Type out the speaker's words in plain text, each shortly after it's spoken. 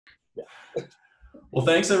Well,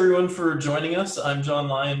 thanks everyone for joining us. I'm John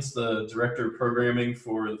Lyons, the Director of Programming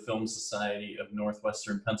for the Film Society of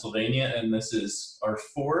Northwestern Pennsylvania, and this is our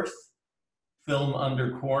fourth Film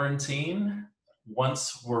Under Quarantine.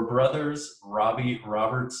 Once Were Brothers, Robbie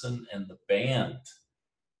Robertson and the Band.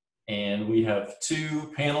 And we have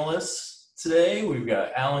two panelists today. We've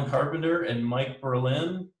got Allan Carpenter and Mike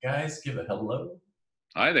Berlin. Guys, give a hello.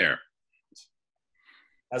 Hi there.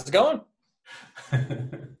 How's it going?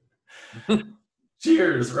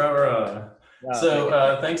 Cheers, rah, rah.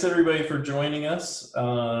 Thanks everybody for joining us.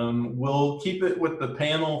 We'll keep it with the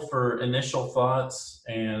panel for initial thoughts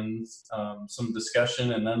and some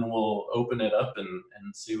discussion, and then we'll open it up and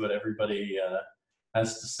see what everybody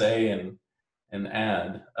has to say and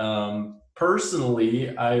add.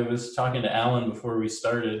 Personally, I was talking to Allan before we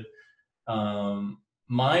started.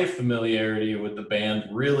 My familiarity with the band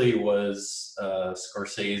really was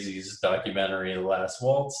Scorsese's documentary, The Last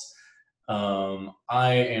Waltz.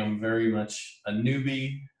 I am very much a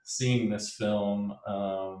newbie seeing this film.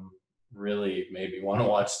 Really made me want to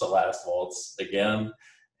watch The Last Waltz again.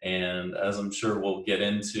 And as I'm sure we'll get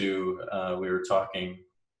into, we were talking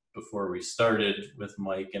before we started with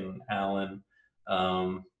Mike and Allan,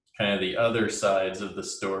 kind of the other sides of the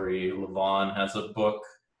story. Levon has a book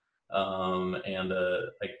and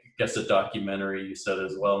I guess a documentary you said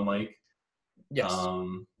as well, Mike.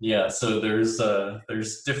 Yes. So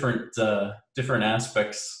there's different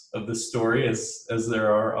aspects of the story as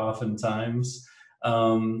there are oftentimes.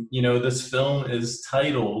 This film is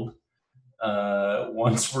titled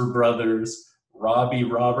Once Were Brothers, Robbie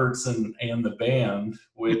Robertson and the Band,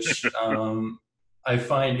 which I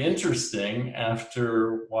find interesting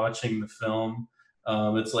after watching the film.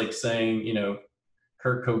 It's like saying,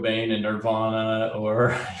 Kurt Cobain and Nirvana,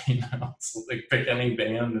 or it's like pick any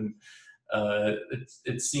band, and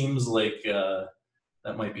it seems like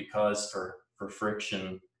that might be cause for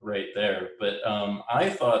friction right there. But I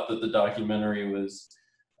thought that the documentary was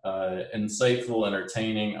insightful,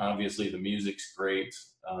 entertaining. Obviously, the music's great.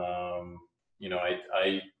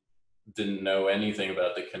 I didn't know anything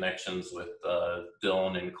about the connections with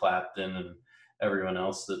Dylan and Clapton and everyone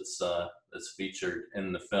else that's featured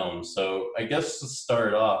in the film. So I guess to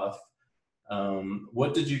start off,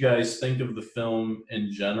 what did you guys think of the film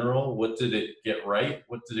in general? What did it get right?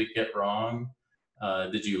 What did it get wrong?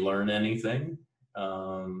 Did you learn anything?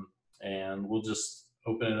 And we'll just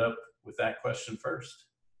open it up with that question first.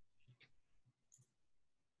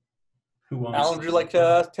 Allan, would you like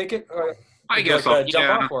to take it? I guess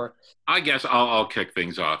I'll kick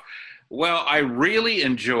things off. Well, I really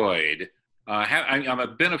enjoyed.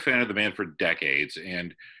 I've been a fan of the band for decades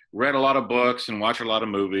and read a lot of books and watched a lot of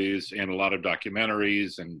movies and a lot of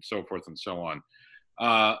documentaries and so forth and so on.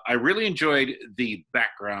 I really enjoyed the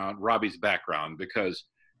background, Robbie's background, because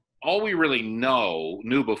all we really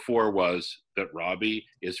knew before was that Robbie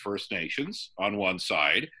is First Nations on one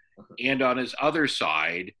side, and on his other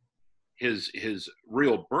side, his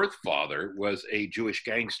real birth father was a Jewish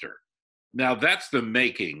gangster. Now that's the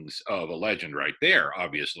makings of a legend right there,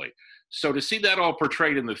 obviously. So to see that all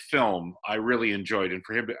portrayed in the film, I really enjoyed. And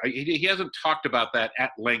for him, he hasn't talked about that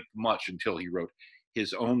at length much until he wrote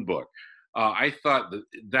his own book. I thought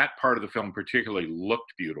that part of the film particularly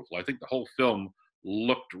looked beautiful. I think the whole film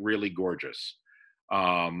looked really gorgeous.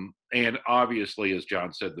 And obviously, as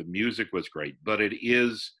John said, the music was great, but it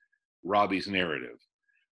is Robbie's narrative.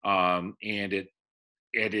 And it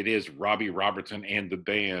is Robbie Robertson and the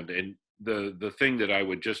band. And the thing that I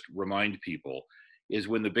would just remind people is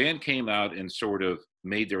when the band came out and sort of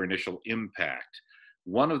made their initial impact,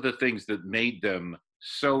 one of the things that made them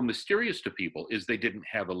so mysterious to people is they didn't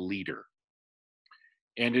have a leader.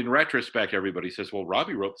 And in retrospect, everybody says, well,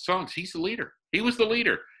 Robbie wrote the songs. He's the leader. He was the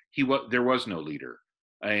leader. There was no leader.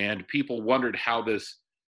 And people wondered how this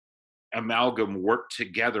amalgam worked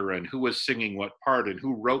together and who was singing what part and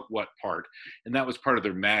who wrote what part. And that was part of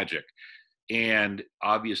their magic. And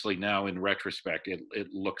obviously now in retrospect, it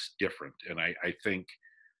looks different. And I think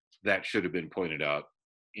that should have been pointed out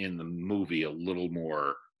in the movie a little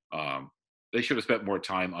more. They should have spent more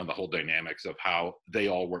time on the whole dynamics of how they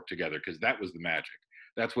all work together, because that was the magic.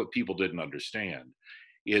 That's what people didn't understand,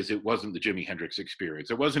 is it wasn't the Jimi Hendrix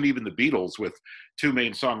experience. It wasn't even the Beatles with two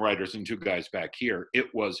main songwriters and two guys back here.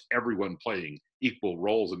 It was everyone playing equal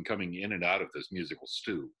roles and coming in and out of this musical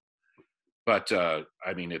stew. But,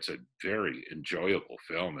 it's a very enjoyable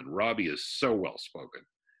film, and Robbie is so well-spoken.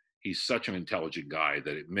 He's such an intelligent guy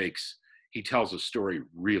that he tells a story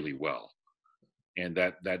really well, and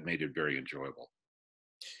that made it very enjoyable.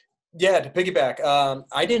 Yeah, to piggyback,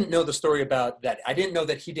 I didn't know the story about that. I didn't know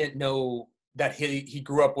that he didn't know that he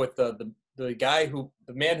grew up with the the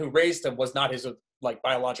man who raised him was not his like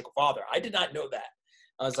biological father. I did not know that.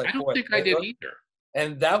 I was like, I don't think I did either.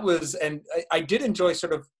 And that was, and I did enjoy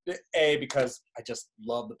sort of because I just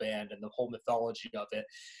love the band and the whole mythology of it.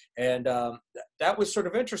 And that was sort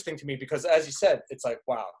of interesting to me because, as you said, it's like,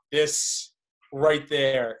 wow, this right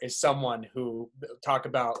there is someone who talk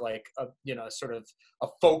about like sort of a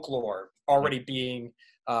folklore already being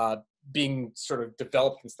sort of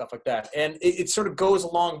developed and stuff like that. And it sort of goes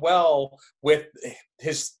along well with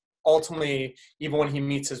his ultimately, even when he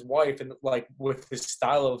meets his wife, and like with his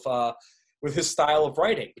style of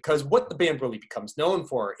writing, because what the band really becomes known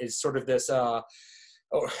for is sort of this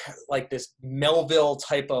like this Melville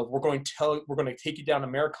type of, we're going to take you down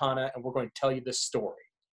Americana and we're going to tell you this story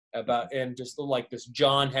about, and just like this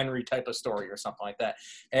John Henry type of story or something like that.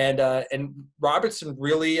 And Robertson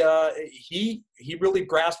really he really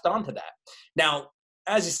grasped onto that. Now,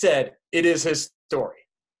 as you said, it is his story.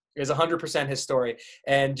 It is 100% his story.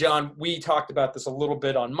 And John, we talked about this a little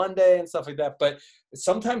bit on Monday and stuff like that, but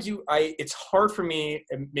sometimes it's hard for me,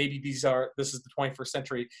 and maybe this is the 21st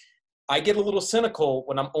century, I get a little cynical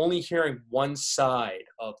when I'm only hearing one side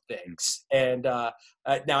of things. And now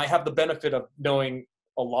I have the benefit of knowing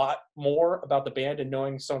a lot more about the band and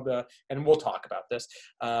knowing some of and we'll talk about this,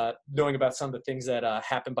 knowing about some of the things that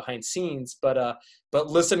happen behind scenes. But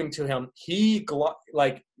listening to him,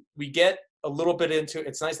 we get a little bit into,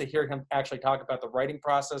 it's nice to hear him actually talk about the writing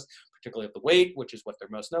process, particularly of The Wait, which is what they're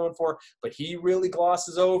most known for. But he really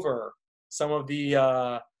glosses over some of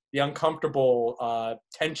the uncomfortable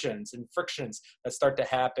tensions and frictions that start to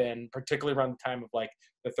happen, particularly around the time of like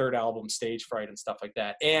the third album, Stage Fright and stuff like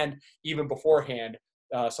that. And even beforehand,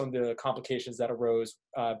 some of the complications that arose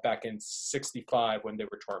back in '65 when they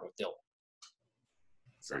were touring with Dylan.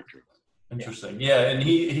 Very true. Interesting. Yeah, and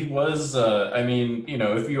he was,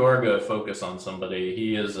 if you are going to focus on somebody,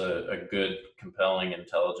 he is a good, compelling,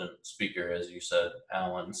 intelligent speaker, as you said,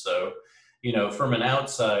 Allan. So, from an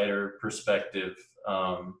outsider perspective,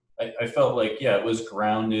 I felt like, it was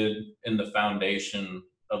grounded in the foundation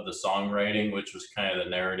of the songwriting, which was kind of the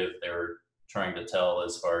narrative they were trying to tell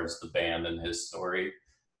as far as the band and his story,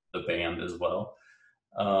 the band as well.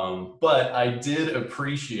 But I did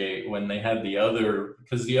appreciate when they had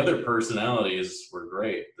because the other personalities were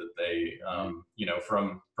great, that they,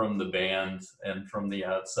 from the band and from the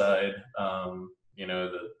outside,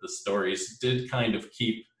 the stories did kind of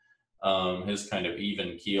keep his kind of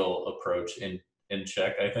even keel approach in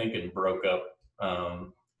check, I think, and broke up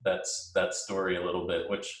that story a little bit,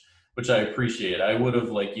 which I appreciate. I would have,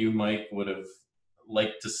 like you, Mike, would have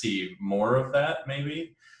liked to see more of that,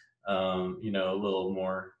 maybe. A little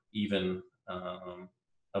more even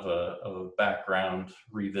of a background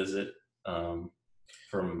revisit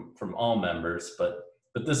from all members, but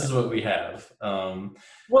this is what we have.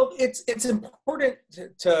 Well, it's important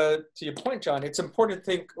to your point, John. It's important to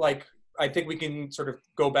think, like, I think we can sort of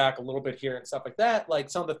go back a little bit here and stuff like that. Like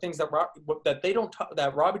some of the things that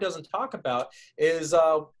Robbie doesn't talk about is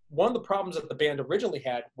one of the problems that the band originally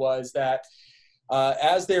had was that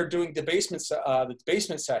as they're doing the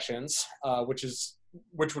basement sessions,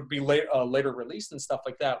 which would be later released and stuff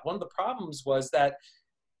like that. One of the problems was that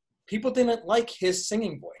people didn't like his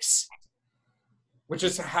singing voice, which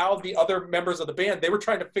is how the other members of the band, they were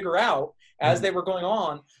trying to figure out as they were going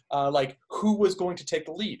on, like who was going to take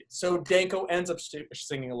the lead. So Danko ends up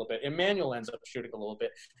singing a little bit, Emmanuel ends up shooting a little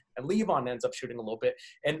bit, and Levon ends up shooting a little bit.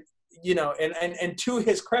 And and to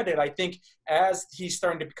his credit, I think as he's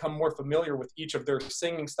starting to become more familiar with each of their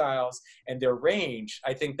singing styles and their range,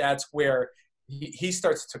 I think that's where he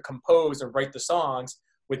starts to compose and write the songs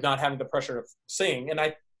with not having the pressure of sing. And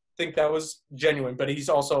I think that was genuine, but he's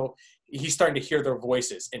starting to hear their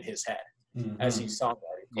voices in his head as he's songwriting.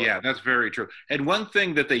 Yeah, that's very true. And one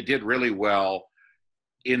thing that they did really well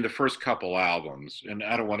in the first couple albums, and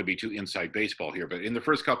I don't want to be too inside baseball here, but in the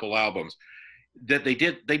first couple albums, that they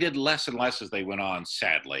did less and less as they went on,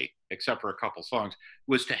 sadly, except for a couple songs,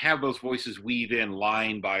 was to have those voices weave in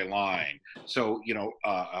line by line. So,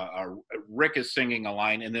 Rick is singing a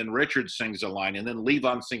line, and then Richard sings a line, and then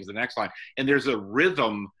Levon sings the next line. And there's a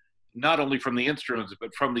rhythm, not only from the instruments,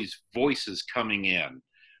 but from these voices coming in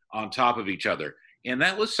on top of each other. And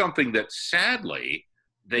that was something that, sadly,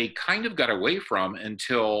 they kind of got away from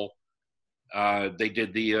until they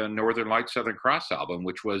did the Northern Lights, Southern Cross album,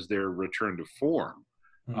 which was their return to form.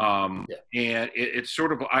 And it's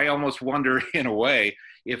sort of, I almost wonder in a way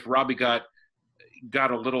if Robbie got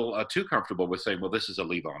a little too comfortable with saying, well, this is a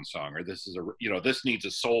Levon song, or this is this needs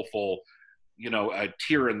a soulful, a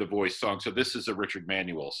tear in the voice song. So this is a Richard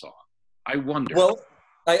Manuel song. I wonder. Well,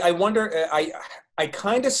 I wonder, I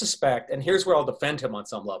kind of suspect, and here's where I'll defend him on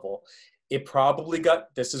some level,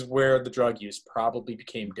 this is where the drug use probably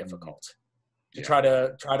became difficult to try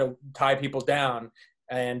to tie people down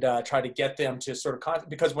and try to get them to sort of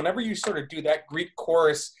because whenever you sort of do that Greek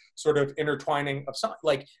chorus sort of intertwining of something,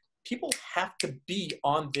 like people have to be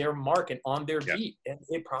on their mark and on their beat, and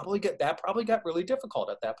it probably got really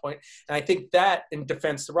difficult at that point. And I think that, in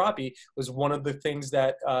defense to Robbie, was one of the things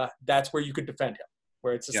that that's where you could defend him,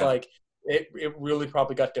 where it's just like it really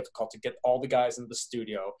probably got difficult to get all the guys in the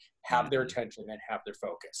studio, have their attention and have their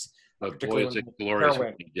focus. But boy, is it glorious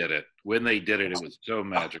when they did it. When they did it, it was so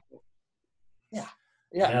magical.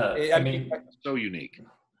 I mean, so unique.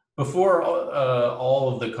 Before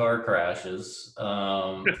all of the car crashes,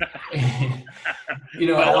 Allan,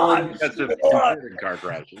 car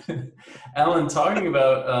crashes. Allan, talking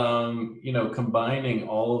about combining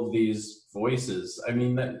all of these voices. I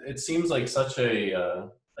mean, it seems like such a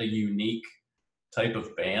unique type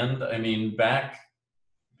of band. I mean, back,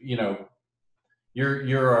 you're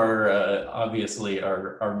our obviously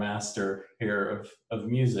our master here of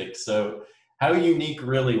music. So how unique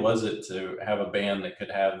really was it to have a band that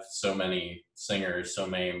could have so many singers, so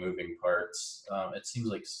many moving parts? It seems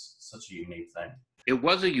like such a unique thing. It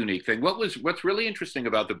was a unique thing. What's really interesting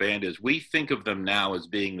about the band is we think of them now as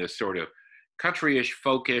being this sort of countryish,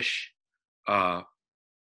 folkish,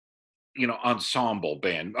 ensemble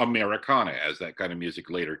band, Americana, as that kind of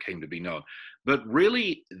music later came to be known. But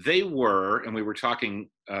really, they were, and we were talking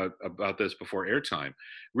about this before airtime,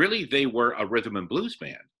 really they were a rhythm and blues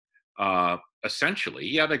band.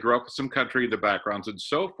 Essentially, they grew up with some country in the backgrounds and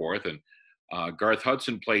so forth. And Garth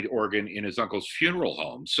Hudson played organ in his uncle's funeral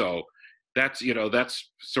home. So that's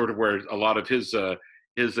sort of where a lot of his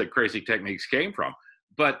crazy techniques came from.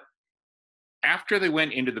 But after they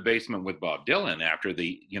went into the basement with Bob Dylan after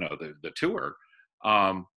the tour,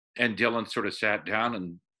 and Dylan sort of sat down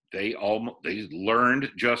and they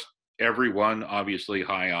learned, just everyone obviously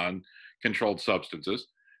high on controlled substances,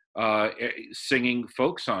 singing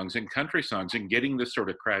folk songs and country songs and getting this sort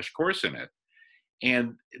of crash course in it.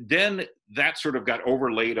 And then that sort of got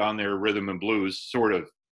overlaid on their rhythm and blues sort of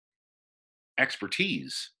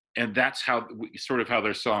expertise. And that's how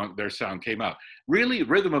their sound came out. Really,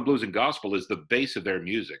 rhythm and blues and gospel is the base of their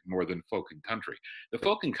music more than folk and country. The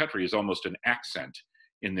folk and country is almost an accent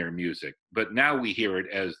in their music, but now we hear it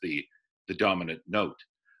as the dominant note.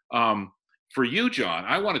 For you, John,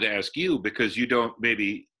 I wanted to ask you, because you don't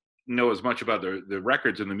maybe know as much about the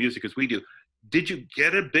records and the music as we do. Did you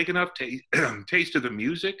get a big enough taste of the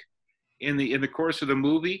music in the course of the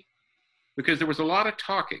movie? Because there was a lot of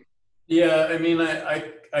talking. Yeah, I mean,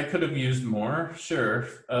 I could have used more, sure.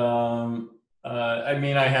 I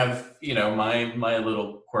mean, I have, my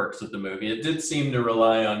little quirks with the movie. It did seem to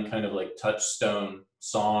rely on kind of like touchstone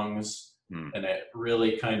songs, and it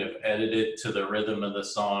really kind of edited to the rhythm of the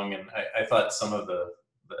song. And I thought some of the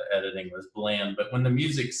editing was bland, but when the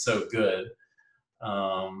music's so good,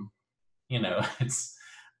 it's,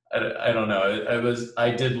 I don't know.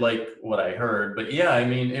 I did like what I heard, but yeah, I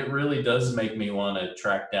mean, it really does make me want to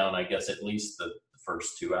track down, I guess, at least the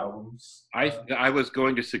first two albums. I was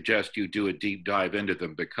going to suggest you do a deep dive into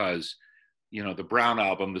them because, the Brown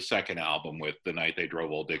album, the second album with The Night They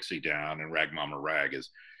Drove Old Dixie Down and Rag Mama Rag is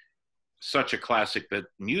such a classic. But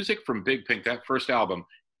music from Big Pink, that first album,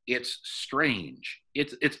 it's strange.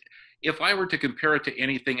 It's if I were to compare it to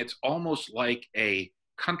anything, it's almost like a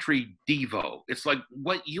country devo. It's like,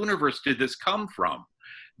 what universe did this come from?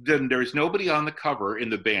 Then there's nobody on the cover in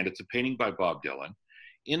the band. It's a painting by Bob Dylan.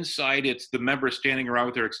 Inside, it's the members standing around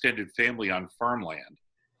with their extended family on farmland.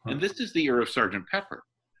 And this is the era of Sgt. Pepper.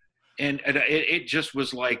 And it just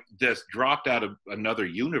was like this dropped out of another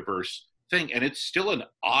universe thing. And it's still an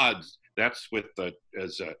odd, that's with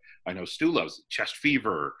I know Stu loves, Chest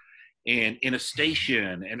Fever and In a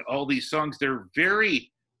Station and all these songs. They're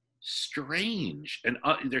very strange, and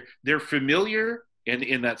they're familiar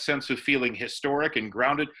in that sense of feeling historic and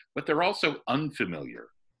grounded, but they're also unfamiliar.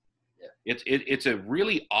 It's a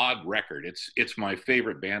really odd record. It's my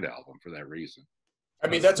favorite band album for that reason. I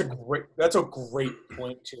mean, that's a great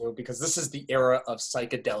point too, because this is the era of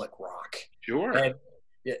psychedelic rock. Sure. And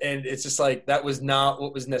it's just like, that was not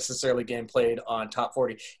what was necessarily getting played on Top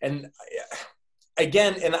 40. And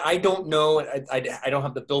again, and I don't know, I don't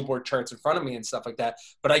have the Billboard charts in front of me and stuff like that,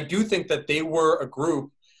 but I do think that they were a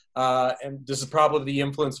group, and this is probably the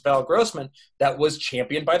influence of Al Grossman, that was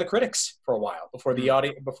championed by the critics for a while before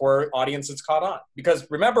before audiences caught on. Because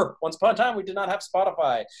remember, once upon a time, we did not have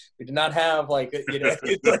Spotify. We did not have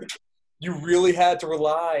it's like you really had to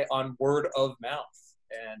rely on word of mouth.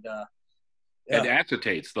 And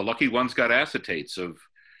acetates. The lucky ones got acetates of,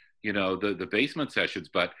 the basement sessions.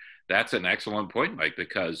 But that's an excellent point, Mike,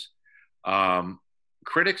 because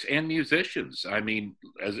critics and musicians. I mean,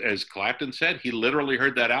 as Clapton said, he literally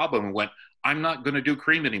heard that album and went, I'm not going to do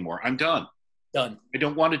Cream anymore. I'm done. Done. I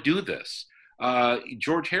don't want to do this.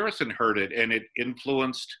 George Harrison heard it, and it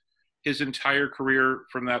influenced his entire career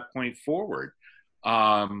from that point forward.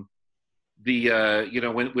 When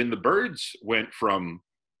the Byrds went from,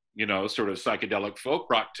 sort of psychedelic folk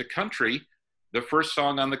rock to country, the first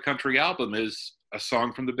song on the country album is a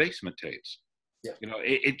song from the Basement Tapes. Yeah.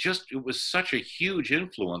 It was such a huge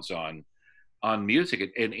influence on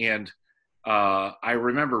music. And I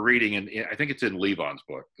remember reading, and I think it's in Levon's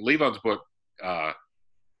book. Levon's book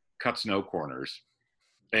cuts no corners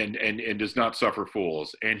and does not suffer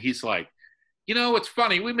fools. And he's like, it's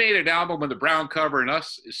funny. We made an album with a brown cover and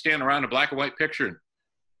us standing around a black and white picture and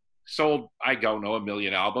sold, I don't know, 1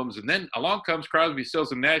 million albums. And then along comes Crosby,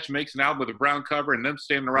 Stills and Nash, makes an album with a brown cover and them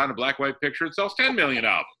standing around a black and white picture and sells 10 million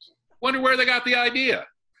albums. Wonder where they got the idea.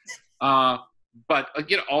 But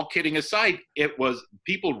all kidding aside, it was,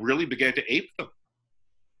 people really began to ape them.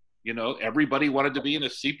 Everybody wanted to be in a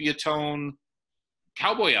sepia tone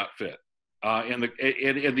cowboy outfit. And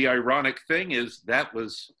the ironic thing is that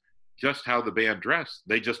was just how the band dressed.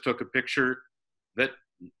 They just took a picture that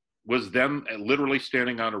was them literally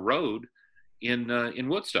standing on a road in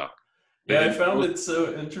Woodstock. Yeah, I found it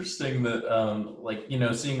so interesting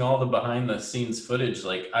that, seeing all the behind the scenes footage,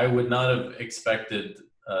 I would not have expected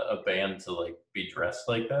a band to be dressed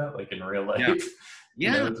like that, in real life.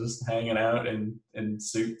 Yeah. Just hanging out in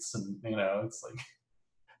suits and, it's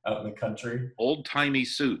out in the country. Old timey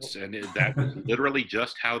suits. And that was literally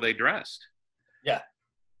just how they dressed. Yeah.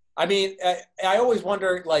 I mean, I always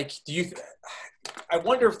wonder, I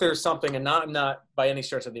wonder if there's something, and I'm not by any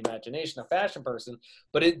stretch of the imagination a fashion person,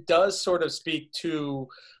 but it does sort of speak to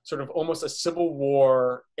sort of almost a Civil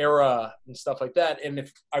War era and stuff like that.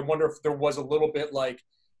 And I wonder if there was a little bit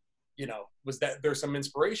was that there's some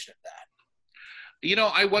inspiration in that?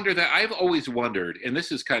 I wonder that. I've always wondered, and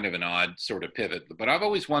this is kind of an odd sort of pivot, but I've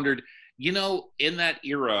always wondered, in that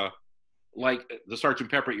era, like the Sgt.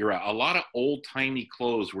 Pepper era, a lot of old-timey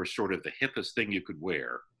clothes were sort of the hippest thing you could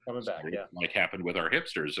wear. Coming back, yeah. Like happened with our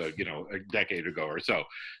hipsters, a decade ago or so.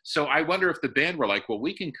 So I wonder if the band were like, well,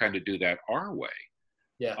 we can kind of do that our way.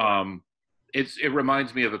 Yeah. It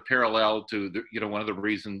reminds me of a parallel to one of the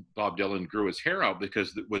reasons Bob Dylan grew his hair out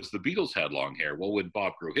because the Beatles had long hair. Well, when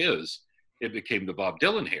Bob grew his, it became the Bob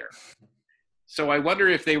Dylan hair. So I wonder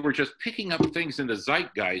if they were just picking up things in the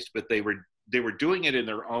zeitgeist, but they were doing it in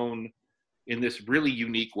their own, in this really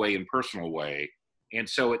unique way and personal way. And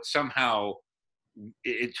so it somehow,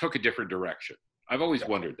 it took a different direction. I've always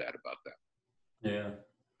wondered that about that. Yeah.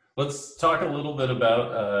 Let's talk a little bit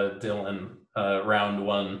about Dylan, round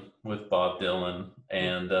one with Bob Dylan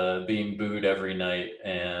and being booed every night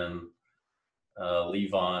and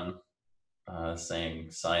Levon saying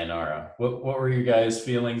sayonara. What were your guys'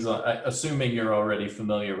 feelings on, assuming you're already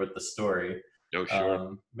familiar with the story? Oh,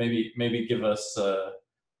 sure. Maybe give us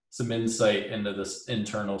some insight into the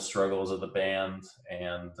internal struggles of the band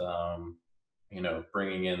and,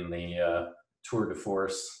 bringing in the tour de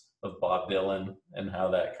force of Bob Dylan and how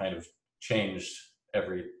that kind of changed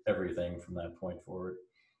everything from that point forward.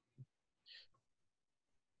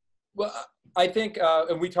 Well, I think,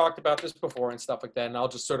 and we talked about this before and stuff like that, and I'll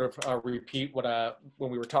just sort of repeat when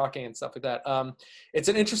we were talking and stuff like that. It's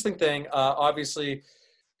an interesting thing. Obviously,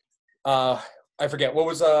 I forget, what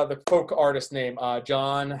was the folk artist name?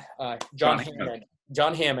 John Hammond.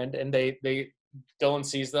 John Hammond, and Dylan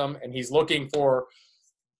sees them, and he's looking for,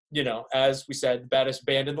 as we said, the baddest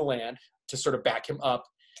band in the land to sort of back him up,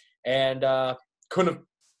 and couldn't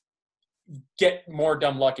get more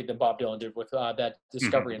dumb lucky than Bob Dylan did with that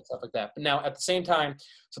discovery and stuff like that. But now at the same time,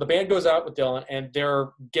 so the band goes out with Dylan, and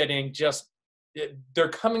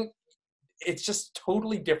it's just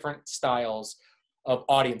totally different styles of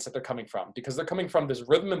audience that they're coming from, because they're coming from this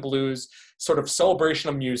rhythm and blues sort of celebration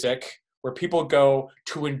of music where people go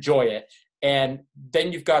to enjoy it. And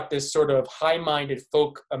then you've got this sort of high-minded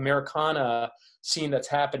folk Americana scene that's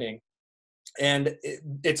happening. And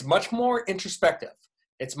it's much more introspective.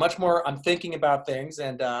 It's much more, I'm thinking about things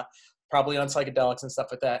and probably on psychedelics and stuff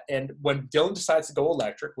like that. And when Dylan decides to go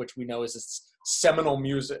electric, which we know is this seminal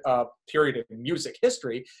music period of music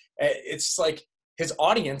history, it's like his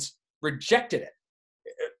audience rejected it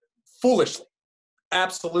foolishly.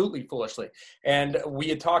 Absolutely foolishly. And we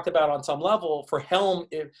had talked about on some level for Helm,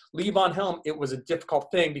 Levon Helm, it was a difficult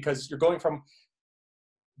thing because you're going from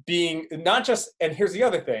being not just, and here's the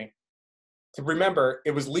other thing to remember,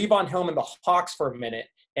 it was Levon Helm and the Hawks for a minute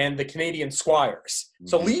and the Canadian Squires. Mm-hmm.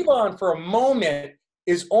 So Levon for a moment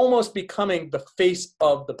is almost becoming the face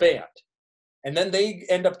of the band. And then they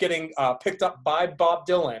end up getting picked up by Bob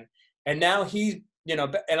Dylan. And now he, you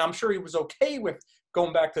know, and I'm sure he was okay with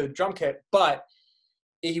going back to the drum kit, but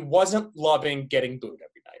he wasn't loving getting booed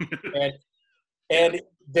every night. and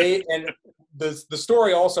the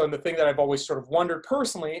story also, and the thing that I've always sort of wondered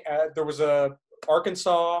personally, there was a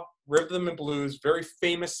Arkansas rhythm and blues, very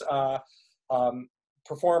famous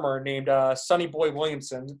performer named Sonny Boy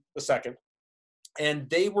Williamson II. And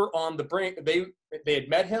they were on the brink. They had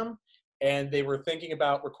met him, and they were thinking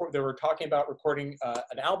about talking about recording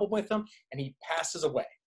an album with him, and he passes away.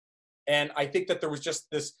 And I think that there was just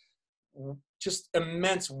this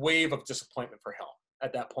immense wave of disappointment for him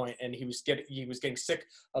at that point, and he was getting sick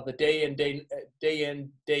of the day in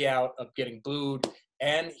day out of getting booed,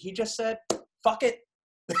 and he just said fuck it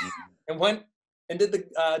and went and did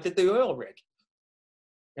the oil rig,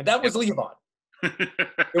 and that was Levon.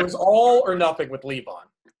 It was all or nothing with Levon.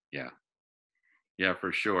 Yeah,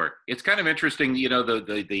 for sure. It's kind of interesting, you know,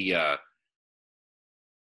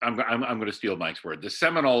 I'm going to steal Mike's word. The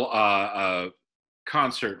seminal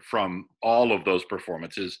concert from all of those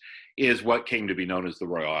performances is what came to be known as the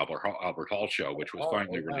Royal Albert Hall Show, which was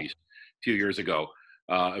finally released a few years ago,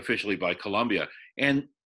 officially by Columbia. And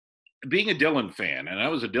being a Dylan fan, and I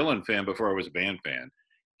was a Dylan fan before I was a band fan,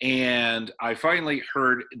 and I finally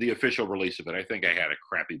heard the official release of it. I think I had a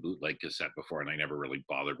crappy bootleg cassette before, and I never really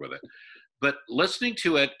bothered with it. But listening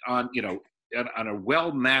to it on, you know, on a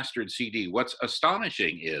well-mastered CD, what's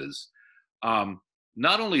astonishing is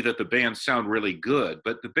not only that the bands sound really good,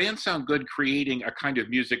 but the bands sound good creating a kind of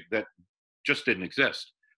music that just didn't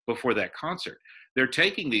exist before that concert. They're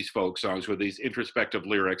taking these folk songs with these introspective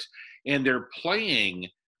lyrics, and they're playing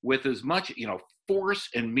with as much, you know, force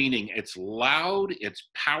and meaning. It's loud, it's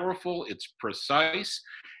powerful, it's precise,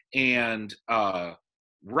 and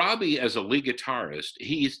Robbie, as a lead guitarist,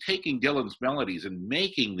 he's taking Dylan's melodies and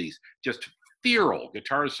making these just feral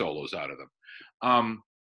guitar solos out of them.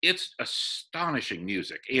 It's astonishing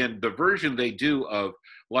music. And the version they do of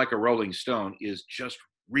Like a Rolling Stone is just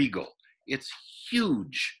regal. It's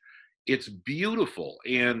huge. It's beautiful.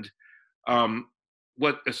 And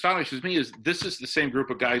what astonishes me is this is the same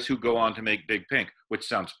group of guys who go on to make Big Pink, which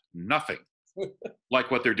sounds nothing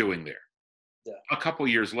like what they're doing there. Yeah. A couple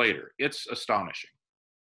years later. It's astonishing.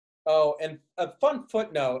 Oh, and a fun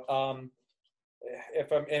footnote, and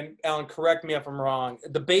Allan, correct me if I'm wrong,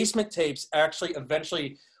 the Basement Tapes actually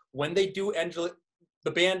eventually, when they do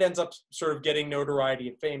the band ends up sort of getting notoriety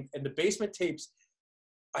and fame, and the Basement Tapes,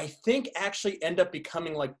 I think, actually end up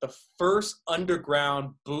becoming like the first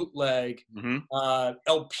underground bootleg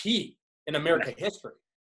LP in American history.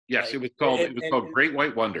 Yes, like, it was called Great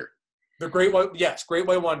White Wonder. The Great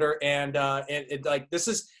White Wonder, and like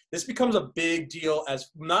this becomes a big deal,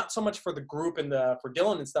 as not so much for the group and for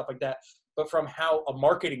Dylan and stuff like that, but from how a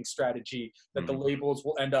marketing strategy that the labels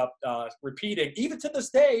will end up repeating, even to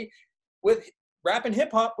this day, with rap and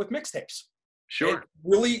hip hop with mixtapes. Sure,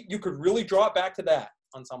 you could really draw it back to that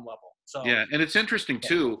on some level. So yeah, and it's interesting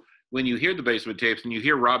too when you hear the Basement Tapes and you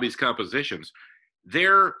hear Robbie's compositions.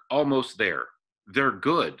 They're almost there. They're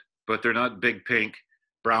good, but they're not Big Pink,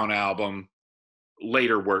 Brown Album,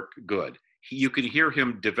 later work good. You can hear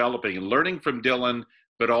him developing and learning from Dylan,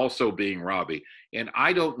 but also being Robbie. And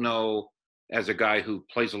I don't know, as a guy who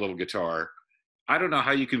plays a little guitar, I don't know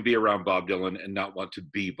how you can be around Bob Dylan and not want to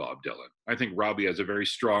be Bob Dylan. I think Robbie has a very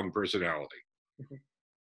strong personality.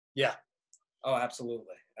 Yeah. Oh,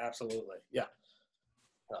 absolutely. Yeah.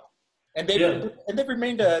 So, and they've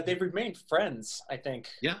remained friends, I think.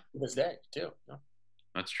 Yeah. To this day too. Yeah.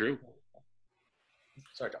 That's true.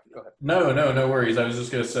 Sorry, John, go ahead. No worries. I was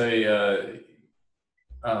just going to say,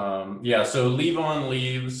 so Levon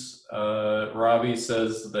leaves. Robbie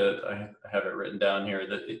says that, I have it written down here,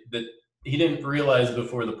 that he didn't realize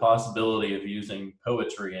before the possibility of using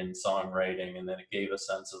poetry in songwriting, and that it gave a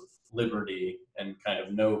sense of liberty and kind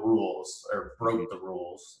of no rules, or broke the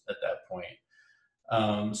rules at that point.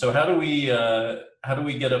 So how do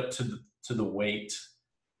we get up to the weight,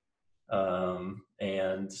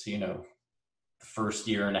 and, you know, first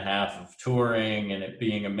year and a half of touring and it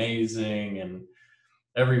being amazing and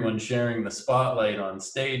everyone sharing the spotlight on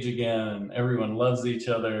stage again, everyone loves each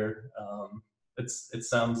other. It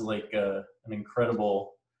sounds like an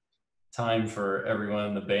incredible time for everyone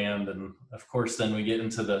in the band. And of course, then we get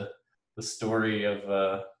into the story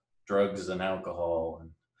of drugs and alcohol and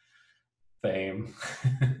fame.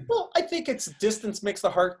 Well, I think it's distance makes the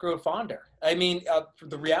heart grow fonder. I mean,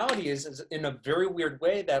 the reality is in a very weird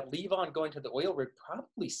way that Levon going to the oil rig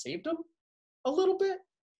probably saved him a little bit.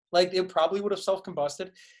 Like, it probably would have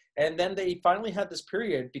self-combusted. And then they finally had this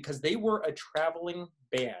period because they were a traveling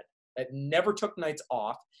band that never took nights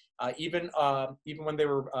off. even when they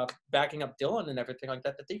were backing up Dylan and everything like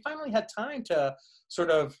that, that they finally had time to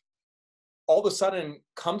sort of all of a sudden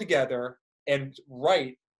come together and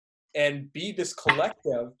write and be this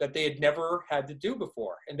collective that they had never had to do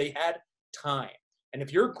before. And they had time. And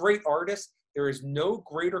if you're a great artist, there is no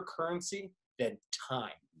greater currency than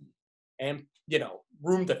time and,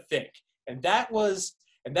 room to think. And that was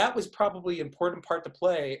probably an important part to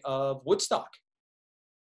play of Woodstock.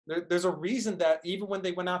 There's a reason that even when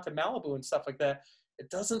they went out to Malibu and stuff like that, it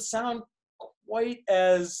doesn't sound quite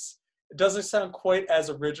as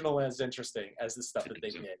original and as interesting as the stuff that they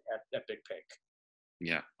did at Big Pink.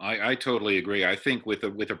 Yeah, I totally agree. I think with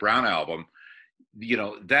the Brown album,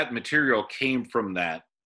 that material came from that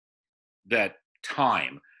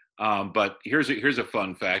time. But here's a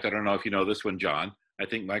fun fact. I don't know if you know this one, John. I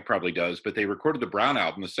think Mike probably does. But they recorded the Brown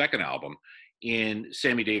album, the second album, in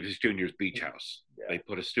Sammy Davis Jr.'s beach house. Yeah. They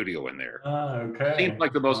put a studio in there. Okay. Seems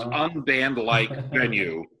like the most unband-like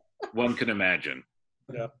venue one can imagine.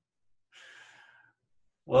 Yeah.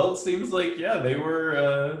 Well, it seems like,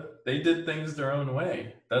 they did things their own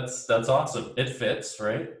way. That's awesome. It fits,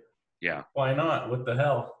 right? Yeah. Why not? What the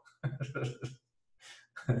hell?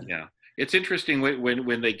 Yeah. It's interesting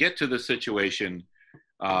when they get to the situation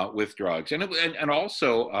with drugs and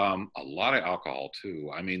also a lot of alcohol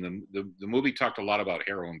too. I mean, the movie talked a lot about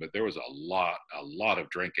heroin, but there was a lot of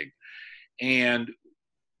drinking. And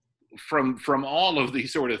from all of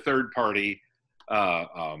these sort of third party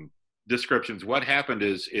descriptions, what happened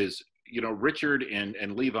is Richard and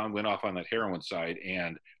Levon went off on that heroin side,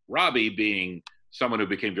 and Robbie, being someone who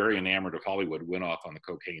became very enamored of Hollywood, went off on the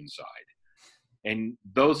cocaine side. And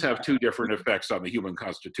those have two different effects on the human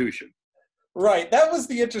constitution. Right. That was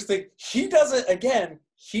the interesting. He doesn't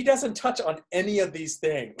touch on any of these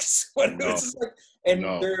things. It's like, and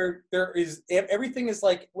no. There is, everything is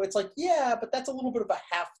like, it's like, yeah, but that's a little bit of a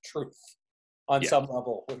half truth on some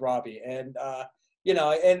level with Robbie. And,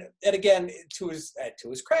 and again, to his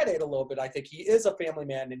credit a little bit, I think he is a family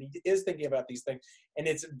man and he is thinking about these things. And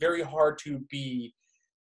it's very hard to be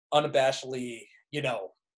unabashedly,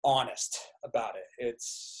 honest about it.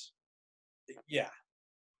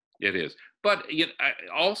 It is. But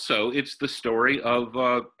also, it's the story of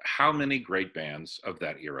how many great bands of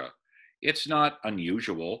that era. It's not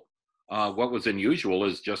unusual. What was unusual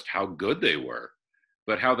is just how good they were.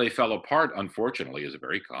 But how they fell apart, unfortunately, is a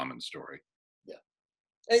very common story. Yeah.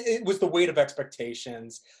 It was the weight of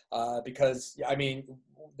expectations, because, I mean,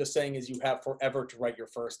 the saying is you have forever to write your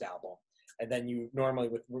first album. And then you normally,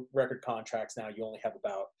 with record contracts now, you only have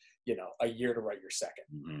about, a year to write your second.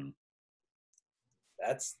 Mm-hmm.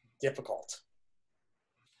 That's difficult.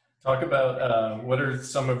 Talk about what are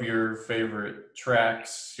some of your favorite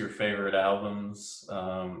tracks, your favorite albums.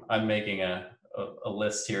 I'm making a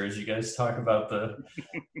list here as you guys talk about the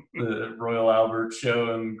Royal Albert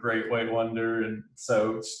Show and Great White Wonder, and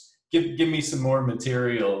so give me some more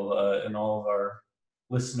material, and all of our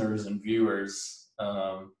listeners and viewers.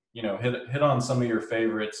 Hit on some of your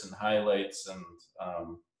favorites and highlights and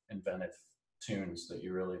inventive tunes that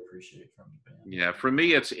you really appreciate from the band. Yeah, for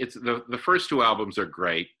me, it's the first two albums are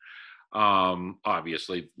great.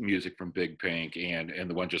 Obviously, music from Big Pink and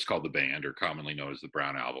the one just called The Band, or commonly known as the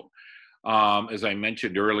Brown Album. As I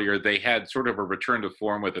mentioned earlier, they had sort of a return to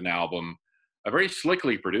form with an album, a very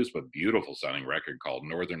slickly produced but beautiful sounding record called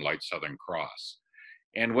Northern Lights, Southern Cross.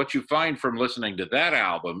 And what you find from listening to that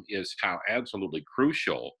album is how absolutely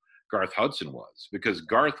crucial Garth Hudson was, because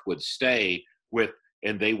Garth would stay with,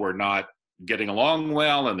 and they were not getting along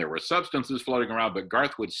well and there were substances floating around, but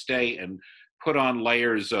Garth would stay and put on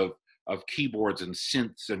layers of keyboards and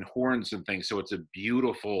synths and horns and things. So it's a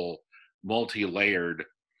beautiful, multi-layered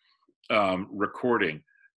recording.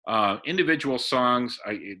 Individual songs,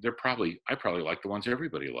 I probably like the ones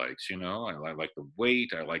everybody likes. I like The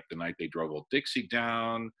Weight. I like The Night They Drove Old Dixie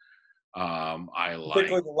Down. I like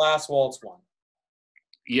particularly the Last Waltz one.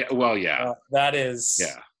 Yeah, well, yeah. That is.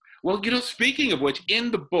 Yeah. Well, speaking of which,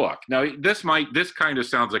 in the book, now this kind of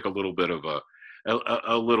sounds like a little bit of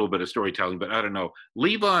a little bit of storytelling, but I don't know.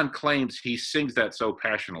 Levon claims he sings that so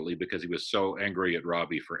passionately because he was so angry at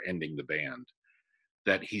Robbie for ending the band,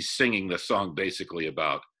 that he's singing the song basically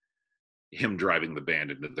about him driving the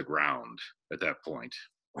band into the ground at that point.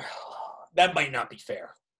 That might not be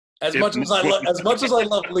fair. As much as I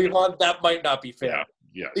love Levon, that might not be fair. Yeah.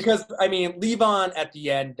 Yes. Because I mean, Levon at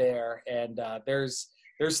the end there, and there's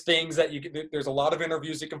things that there's a lot of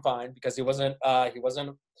interviews you can find, because he was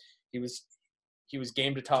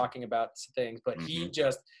game to talking about things, but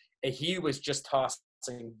he was just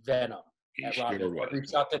tossing venom at Robbie. Every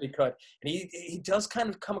shot that he could. And he does kind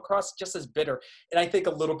of come across just as bitter. And I think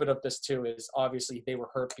a little bit of this too is obviously they were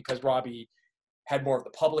hurt because Robbie had more of the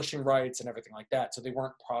publishing rights and everything like that. So they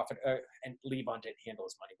weren't and Levon didn't handle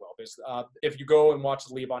his money well. There's if you go and watch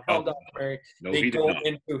the Levon Helm documentary, they go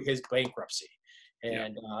into his bankruptcy.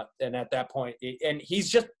 And at that point, and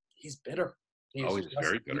he's bitter. He's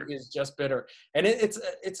very bitter. He is just bitter. And it's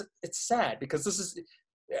sad because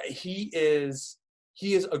he is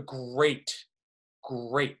a great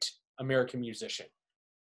American musician.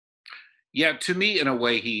 Yeah, to me, in a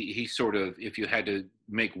way, he sort of, if you had to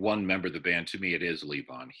make one member of the band, to me, it is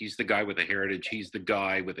Levon. He's the guy with the heritage. He's the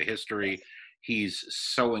guy with the history. He's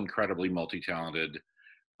so incredibly multi-talented.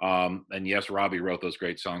 And yes, Robbie wrote those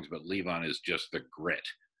great songs, but Levon is just the grit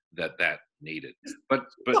that needed. But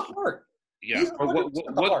the heart. Yeah.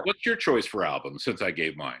 What's your choice for album? Since I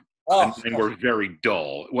gave mine, and we're very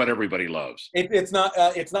dull. What everybody loves. It's not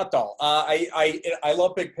dull. I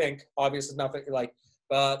love Big Pink. Obviously, nothing like.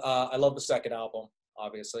 But I love the second album,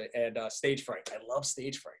 obviously, and Stage Fright. I love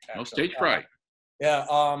Stage Fright. Actually. Stage Fright. Yeah.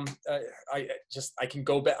 I can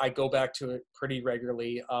go back. I go back to it pretty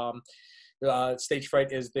regularly. Stage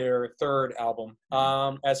Fright is their third album.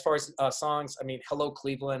 As far as songs, I mean, Hello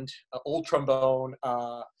Cleveland, Old Trombone.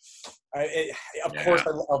 Of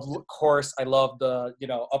course, I love the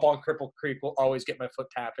Up on Cripple Creek will always get my foot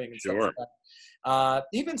tapping. And sure. Stuff like that.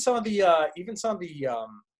 Even some of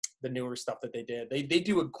the newer stuff that they did. They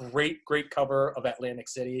do a great cover of Atlantic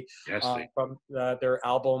City from their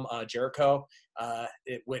album Jericho,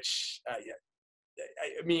 which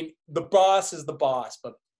I mean, the boss is the boss,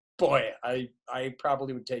 but boy, I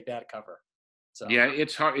probably would take that cover. So yeah,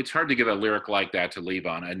 it's hard to give a lyric like that to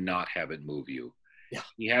Levon and not have it move you. Yeah,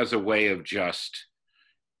 he has a way of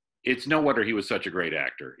it's no wonder he was such a great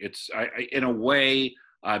actor. In a way.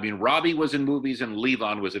 I mean, Robbie was in movies and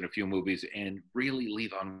Levon was in a few movies, and really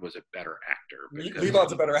Levon was a better actor.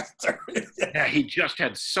 Levon's a better actor. Yeah, he just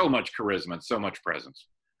had so much charisma and so much presence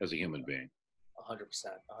as a human being. 100%.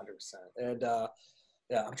 And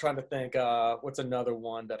I'm trying to think, what's another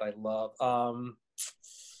one that I love?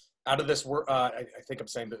 Out of This World, I think I'm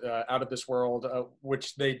saying Out of This World,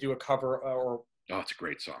 which they do a cover Oh, it's a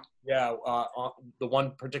great song. Yeah, the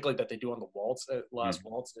one particularly that they do on the waltz, last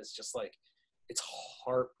waltz, is just like, it's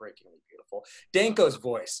heartbreakingly beautiful. Danko's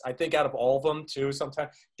voice, I think out of all of them too,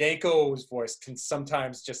 sometimes Danko's voice can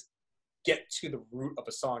sometimes just get to the root of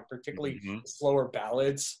a song, particularly the slower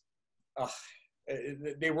ballads.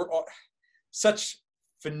 They were all such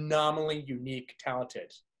phenomenally unique,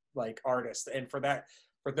 talented like artists. And for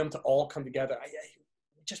them to all come together, I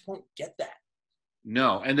just won't get that.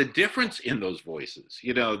 No. And the difference in those voices,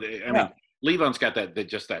 I mean, Levon's got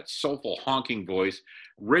that soulful honking voice.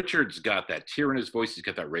 Richard's got that tear in his voice. He's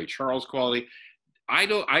got that Ray Charles quality.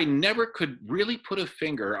 I never could really put a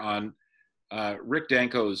finger on Rick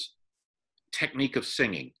Danko's technique of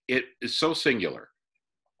singing. It is so singular.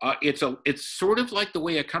 It's sort of like the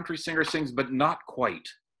way a country singer sings, but not quite.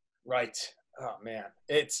 Right. Oh man,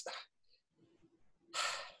 it's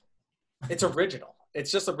original. It's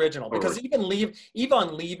just original because even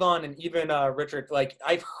Levon and even Richard, like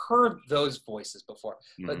I've heard those voices before,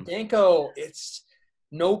 but Danko, it's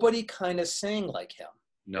nobody kind of sang like him.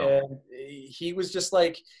 No, and he was just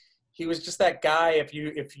that guy. If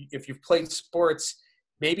you've played sports,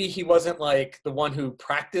 maybe he wasn't like the one who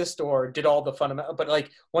practiced or did all the fundamental, but like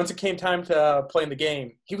once it came time to playing the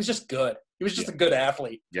game, he was just good. He was just a good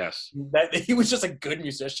athlete. Yes, he was just a good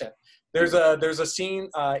musician. There's a scene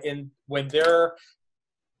when they're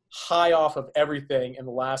high off of everything in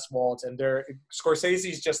the last waltz, and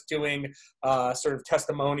Scorsese's just doing sort of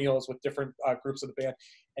testimonials with different groups of the band,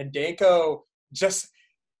 and Danko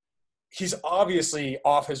he's obviously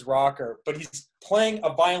off his rocker, but he's playing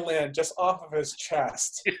a violin just off of his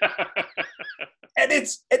chest. and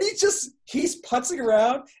he's putzing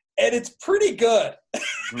around, and it's pretty good.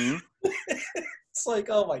 It's like,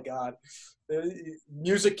 oh my God, the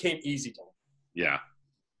music came easy to him.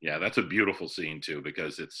 Yeah, that's a beautiful scene too,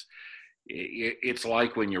 because it's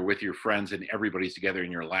like when you're with your friends and everybody's together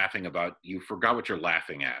and you're laughing about, you forgot what you're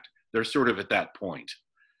laughing at. They're sort of at that point.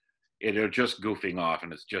 They're just goofing off,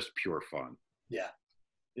 and it's just pure fun. Yeah.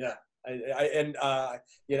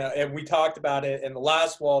 And we talked about it, and the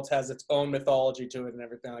last waltz has its own mythology to it and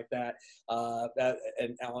everything like that.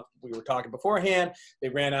 And Allan, we were talking beforehand, they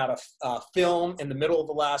ran out of film in the middle of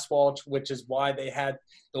the last waltz, which is why they had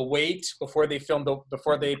the wait before they performed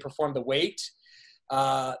the wait.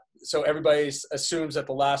 So everybody assumes that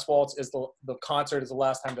the last waltz is the concert is the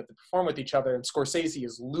last time that they perform with each other, and Scorsese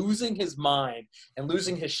is losing his mind and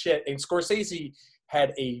losing his shit. And Scorsese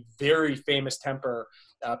had a very famous temper,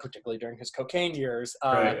 particularly during his cocaine years.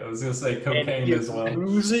 Right, I was going to say cocaine as well.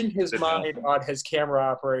 Losing his mind on his camera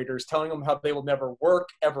operators, telling them how they will never work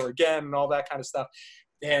ever again and all that kind of stuff.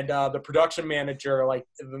 And the production manager, like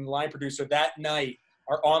the line producer, that night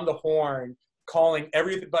are on the horn calling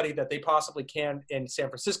everybody that they possibly can in San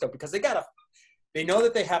Francisco because they know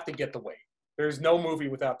that they have to get the weight. There's no movie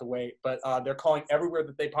without the weight, but they're calling everywhere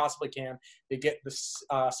that they possibly can. They get the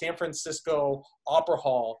San Francisco Opera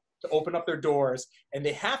Hall to open up their doors, and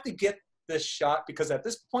they have to get this shot because at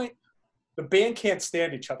this point, the band can't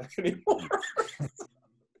stand each other anymore.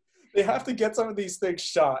 They have to get some of these things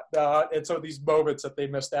shot and some of these moments that they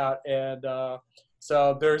missed out. And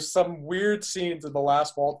so there's some weird scenes in the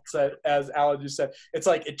last waltz that, as Allan just said, it's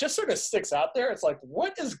like it just sort of sticks out there. It's like,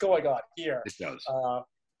 what is going on here? It does.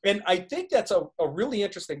 And I think that's a really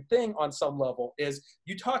interesting thing on some level is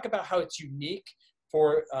you talk about how it's unique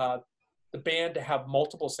for the band to have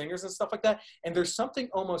multiple singers and stuff like that. And there's something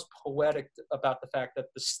almost poetic about the fact that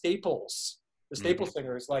the Staples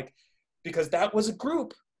singers, like, because that was a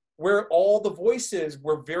group where all the voices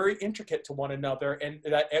were very intricate to one another and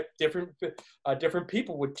that different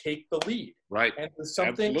people would take the lead. Right. And there's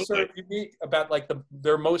something sort of unique about like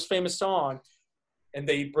their most famous song. And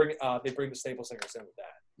they bring the Staples singers in with that.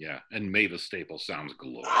 Yeah, and Mavis Staples sounds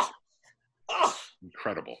glorious.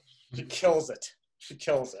 Incredible. She kills it.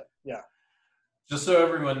 Yeah. Just so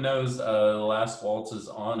everyone knows, The Last Waltz is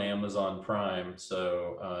on Amazon Prime.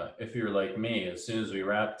 So if you're like me, as soon as we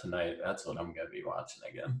wrap tonight, that's what I'm going to be watching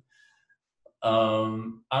again.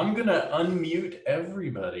 I'm going to unmute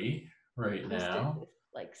everybody right now.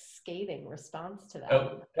 Like scathing response to that.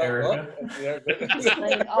 Oh, Erica.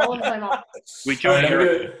 Like all of my We joined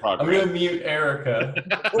I'm going to mute Erica,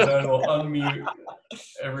 and I will unmute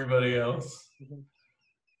everybody else.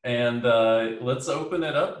 And let's open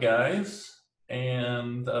it up, guys.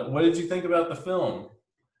 And what did you think about the film?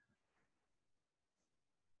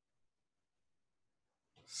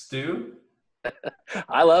 Stu?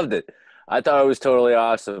 I loved it. I thought it was totally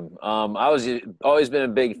awesome. I was always been a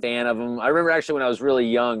big fan of them. I remember actually when I was really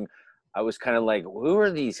young, I was kind of like, who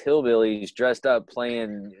are these hillbillies dressed up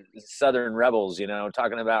playing Southern rebels,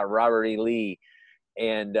 talking about Robert E. Lee.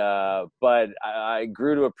 And but I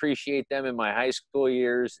grew to appreciate them in my high school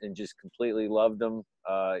years and just completely loved them.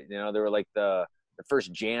 They were like the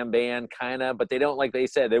first jam band kind of, but they don't, like they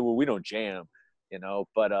said, we don't jam,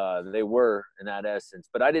 but they were in that essence.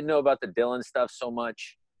 But I didn't know about the Dylan stuff so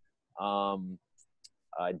much.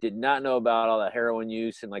 I did not know about all the heroin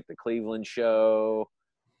use in like the Cleveland show.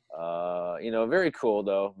 Very cool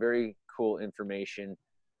though. Very cool information.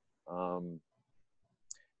 A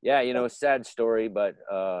sad story, but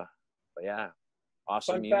yeah,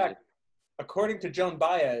 awesome Fun music. fact, according to Joan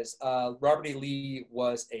Baez, Robert E. Lee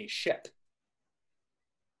was a ship.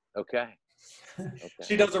 Okay.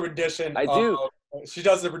 She does a rendition. She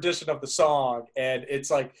does the rendition of the song, and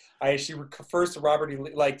it's like she refers to Robert E.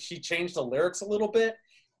 Lee. Like she changed the lyrics a little bit,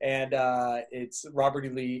 and it's Robert E.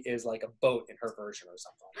 Lee is like a boat in her version or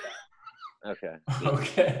something like that. Okay.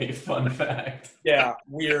 Okay. Fun fact. Yeah.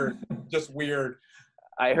 Weird. Just weird.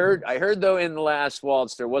 I heard though in The Last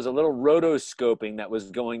Waltz there was a little rotoscoping that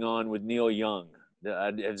was going on with Neil Young.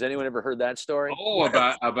 Has anyone ever heard that story? Oh,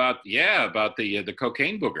 about the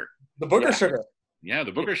cocaine booger. The booger sugar. Yeah,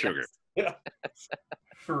 the booger sugar. Yeah.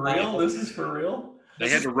 For real? This is for real? They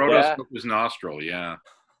had to rotoscope his nostril, yeah.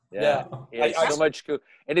 Yeah. So much cool.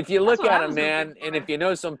 And if you look at him, man, and if you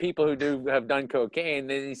know some people who have done cocaine,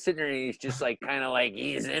 then he's sitting there and he's just like kind of like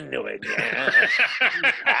he's into it,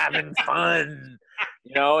 he's having fun.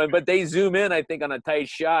 But they zoom in, I think, on a tight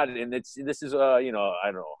shot, and this is I don't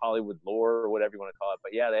know, Hollywood lore or whatever you want to call it,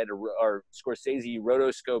 but yeah, they had or Scorsese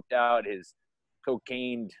rotoscoped out his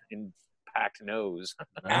cocaine and packed nose.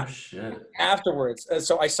 Oh shit! Afterwards,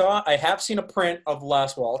 so I have seen a print of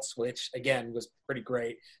Last Waltz, which again was pretty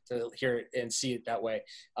great to hear it and see it that way.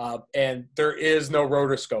 And there is no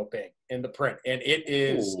rotoscoping in the print, and it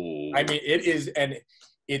is. Ooh. I mean, it is, and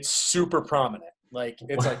it's super prominent. Like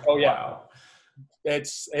it's like, oh yeah. Wow.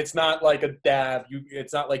 It's not like a dab.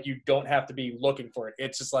 It's not like you don't have to be looking for it.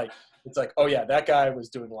 It's just like oh yeah, that guy was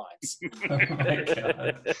doing lines. Oh my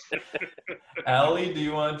god. Allie, do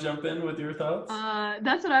you want to jump in with your thoughts?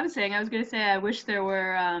 That's what I was saying. I was gonna say I wish there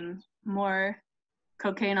were more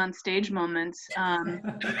cocaine on stage moments. I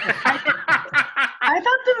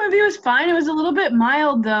thought the movie was fine. It was a little bit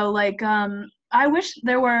mild though. Like I wish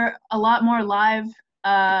there were a lot more live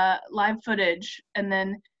footage, and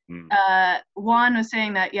then. Juan was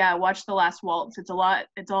saying that, yeah, watch The Last Waltz. It's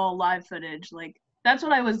all live footage. Like, that's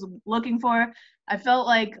what I was looking for. I felt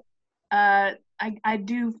like, I I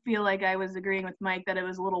do feel like I was agreeing with Mike that it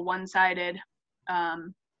was a little one-sided,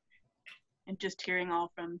 and just hearing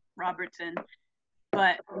all from Robertson.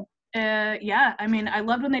 But yeah, I mean, I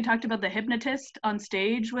loved when they talked about the hypnotist on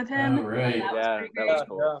stage with him. Oh, right. That was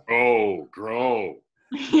cool. Oh, grow.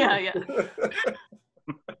 Yeah.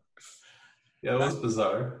 Yeah, it was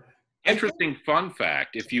bizarre. Interesting fun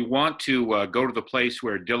fact. If you want to go to the place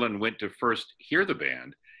where Dylan went to first hear the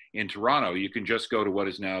band in Toronto, you can just go to what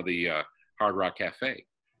is now the Hard Rock Cafe.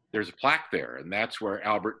 There's a plaque there, and that's where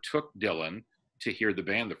Albert took Dylan to hear the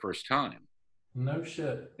band the first time. No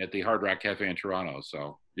shit. At the Hard Rock Cafe in Toronto.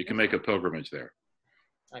 So you can make a pilgrimage there.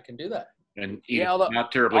 I can do that. And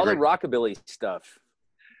not terribly all the rockabilly stuff.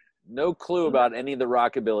 No clue about any of the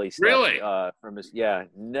rockabilly stuff. Really? From his,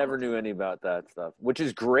 never knew any about that stuff, which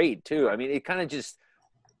is great too. I mean, it kind of just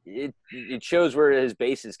it shows where his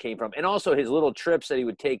bases came from, and also his little trips that he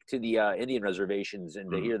would take to the Indian reservations and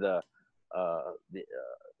to hear the I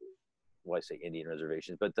say Indian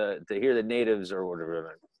reservations, but to hear the natives or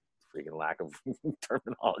whatever. Freaking lack of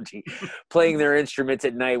terminology, playing their instruments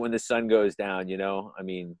at night when the sun goes down. I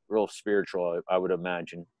mean, real spiritual. I would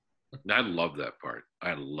imagine. I love that part.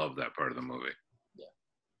 I love that part of the movie. Yeah.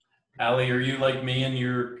 Allie, are you like me and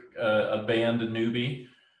you're a band newbie?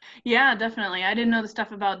 Yeah, definitely. I didn't know the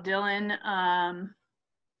stuff about Dylan.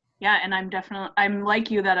 Yeah, and I'm like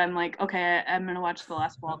you that I'm like, okay, I'm gonna watch The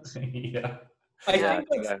Last Waltz. Yeah. I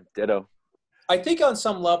think ditto. I think on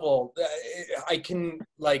some level, I can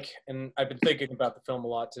and I've been thinking about the film a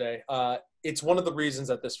lot today. It's one of the reasons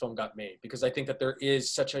that this film got made, because I think that there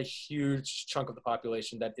is such a huge chunk of the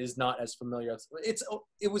population that is not as familiar.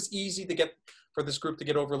 It was easy for this group to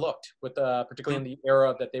get overlooked, with particularly in the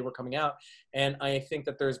era that they were coming out. And I think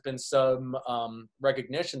that there's been some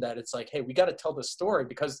recognition that it's like, hey, we got to tell this story,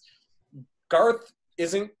 because Garth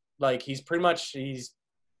isn't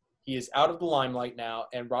he is out of the limelight now,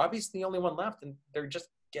 and Robbie's the only one left, and they're just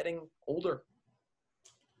getting older.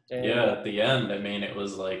 And at the end, I mean, it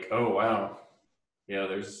was like, oh wow, yeah,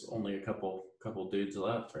 there's only a couple dudes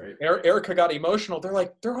left, right? Erica got emotional. They're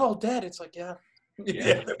like, they're all dead. It's like, yeah.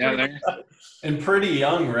 And pretty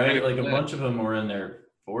young, right? Like a bunch of them were in their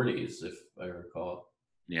 40s, if I recall.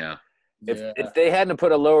 Yeah. If they hadn't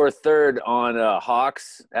put a lower third on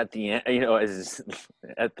Hawks at the end,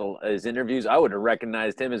 his interviews, I would have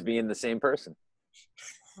recognized him as being the same person.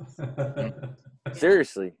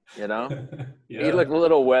 Seriously, He looked a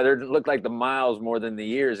little weathered. It looked like the miles more than the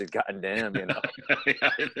years had gotten to him, Yeah,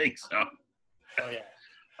 I think so. Oh yeah.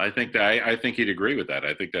 I think he'd agree with that.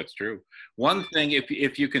 I think that's true. One thing,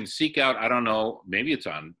 if you can seek out, I don't know, maybe it's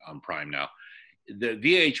on Prime now. The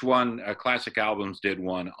VH1 Classic Albums did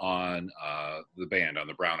one on the band, on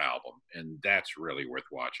the Brown album, and that's really worth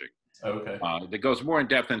watching. Okay. That goes more in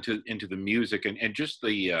depth into the music and just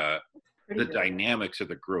the dynamics of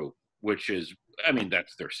the group, which is, I mean,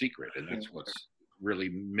 that's their secret, and that's what's really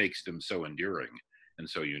makes them so enduring and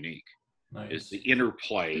so unique. Nice. Is the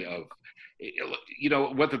interplay of,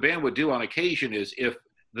 what the band would do on occasion is, if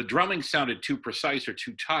the drumming sounded too precise or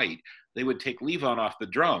too tight, they would take Levon off the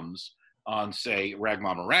drums on, say, Rag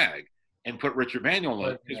Mama Rag, and put Richard Manuel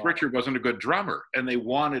in, because Richard wasn't a good drummer, and they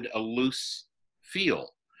wanted a loose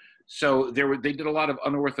feel. So they did a lot of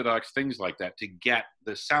unorthodox things like that to get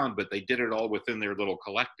the sound, but they did it all within their little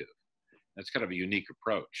collective. That's kind of a unique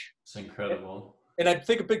approach. It's incredible. And I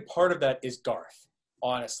think a big part of that is Garth,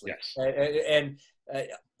 honestly. Yes. And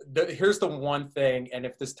here's the one thing, and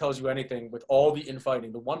if this tells you anything, with all the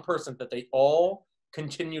infighting, the one person that they all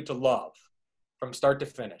continue to love from start to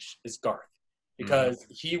finish is Garth, because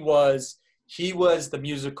he was the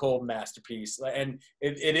musical masterpiece, and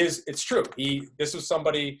it's true. This was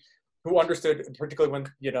somebody who understood, particularly when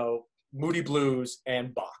Moody Blues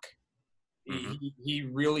and Bach. He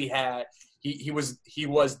really had he was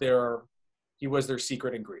their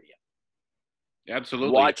secret ingredient.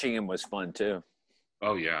 Absolutely. Watching him was fun too.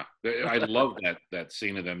 Oh yeah, I love that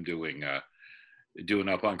scene of them doing Up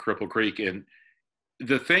on Cripple Creek. And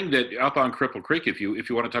the thing that Up on Cripple Creek, if you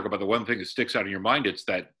want to talk about the one thing that sticks out in your mind, it's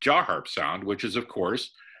that jaw harp sound, which is of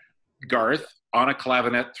course Garth on a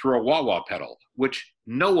clavinet through a wah-wah pedal, which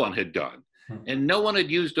no one had done, and no one had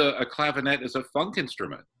used a clavinet as a funk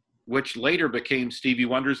instrument, which later became Stevie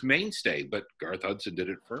Wonder's mainstay, but Garth Hudson did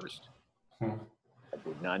it first. I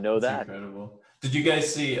did not know that. Incredible. Did you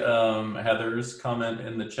guys see Heather's comment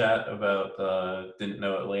in the chat about didn't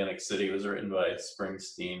know Atlantic City was written by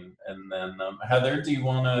Springsteen? And then Heather, do you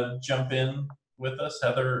want to jump in with us,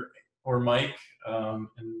 Heather or Mike, and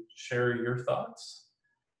share your thoughts?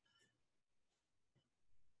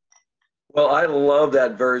 Well, I love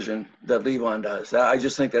that version that Levon does. I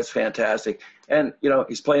just think that's fantastic. And,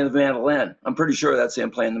 he's playing the mandolin. I'm pretty sure that's him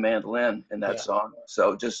playing the mandolin in that song.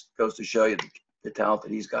 So it just goes to show you the talent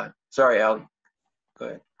that he's got. Sorry, Allie. Go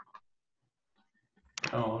ahead.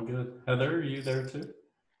 Oh, all good. Heather, are you there too?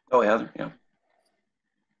 Oh, Heather, yeah.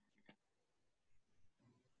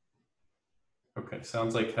 Okay,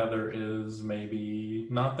 sounds like Heather is maybe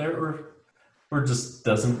not there or just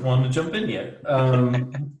doesn't want to jump in yet.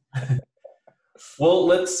 Well,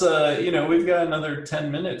 let's, we've got another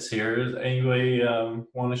 10 minutes here. Does anybody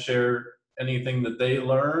want to share anything that they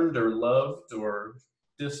learned or loved or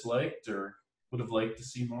disliked or would have liked to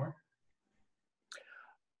see more?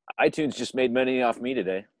 iTunes just made money off me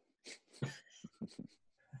today.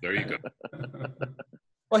 There you go.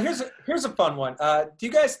 Well, here's a fun one. Do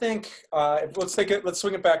you guys think? Let's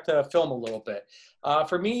swing it back to film a little bit.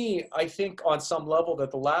 For me, I think on some level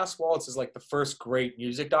that The Last Waltz is like the first great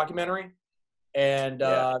music documentary, and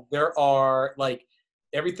there are like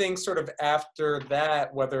everything sort of after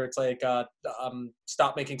that, whether it's like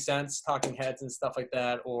Stop Making Sense, Talking Heads, and stuff like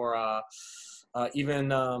that, or even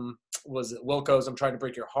was it Wilco's I'm Trying to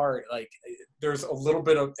Break Your Heart. Like there's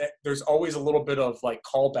always a little bit of like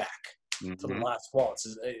callback to The Last Waltz.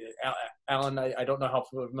 Allan, I don't know how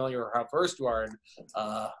familiar or how versed you are in,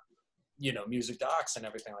 music docs and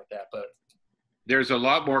everything like that, but there's a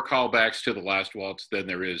lot more callbacks to The Last Waltz than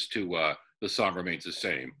there is to The Song Remains the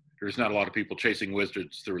Same. There's not a lot of people chasing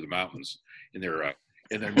wizards through the mountains in their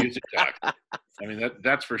music docs. I mean,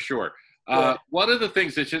 that's for sure. One of the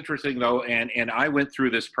things that's interesting, though, and I went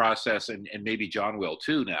through this process, and maybe John will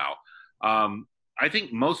too now, I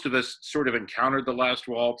think most of us sort of encountered The Last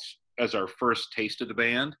Waltz as our first taste of the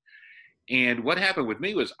band. And what happened with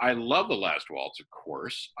me was I love The Last Waltz, of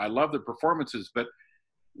course. I love the performances. But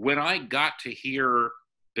when I got to hear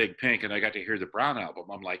Big Pink and I got to hear the Brown album,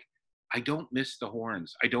 I'm like, I don't miss the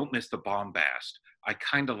horns. I don't miss the bombast. I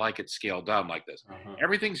kind of like it scaled down like this.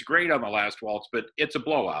 Everything's great on The Last Waltz, but it's a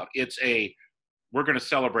blowout. We're going to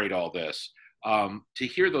celebrate all this. To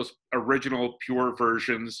hear those original pure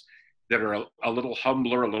versions that are a little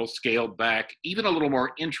humbler, a little scaled back, even a little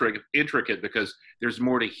more intricate because there's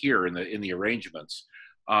more to hear in the arrangements.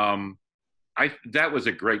 That was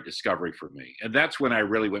a great discovery for me. And that's when I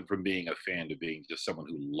really went from being a fan to being just someone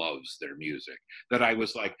who loves their music. That I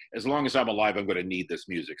was like, as long as I'm alive, I'm going to need this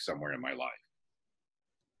music somewhere in my life.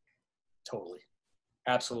 Totally.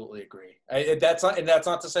 Absolutely agree. That's not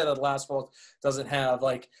to say that The Last Waltz doesn't have,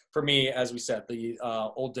 like, for me, as we said, the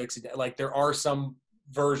Old Dixie, like there are some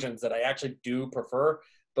versions that I actually do prefer,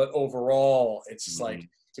 but overall it's just like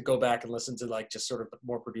to go back and listen to like just sort of the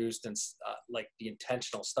more produced and like the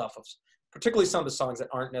intentional stuff of particularly some of the songs that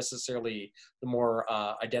aren't necessarily the more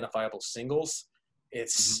identifiable singles.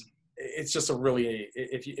 It's just a really,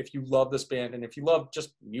 if you love this band and if you love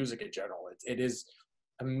just music in general, it is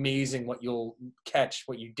amazing what you'll catch,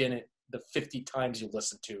 what you didn't the 50 times you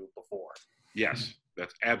listened to before. Yes,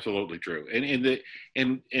 that's absolutely true. And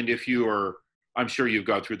if you are, I'm sure you've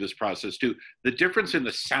gone through this process too. The difference in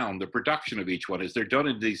the sound, the production of each one is they're done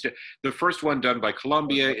in these, the first one done by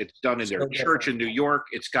Columbia, it's done in their church in New York.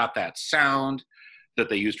 It's got that sound that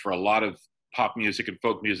they used for a lot of pop music and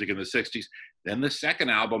folk music in the 60s. Then the second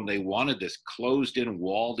album, they wanted this closed in,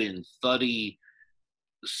 walled in, thuddy,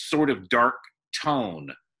 sort of dark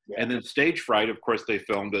tone. Yeah. And then Stage Fright, of course, they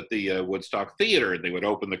filmed at the Woodstock Theater, and they would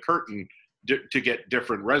open the curtain to get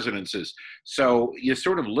different resonances. So you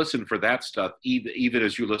sort of listen for that stuff, even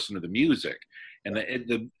as you listen to the music. And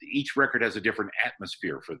each record has a different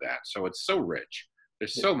atmosphere for that. So it's so rich.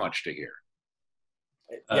 There's so much to hear.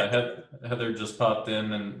 Heather just popped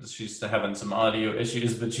in, and she's having some audio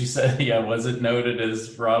issues, but she said, yeah, was it noted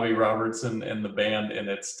as Robbie Robertson and the band in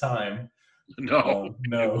its time? No.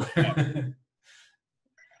 No.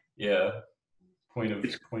 Yeah. Point of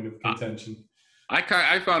contention.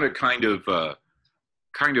 I found it kind of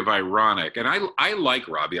ironic, and I like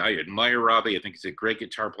Robbie. I admire Robbie. I think he's a great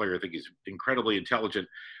guitar player. I think he's incredibly intelligent,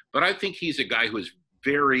 but I think he's a guy who has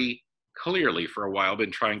very clearly for a while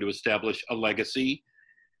been trying to establish a legacy.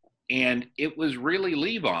 And it was really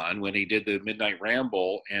Levon when he did the Midnight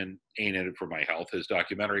Ramble and Ain't In It For My Health, his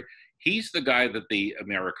documentary. He's the guy that the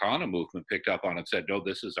Americana movement picked up on and said, no,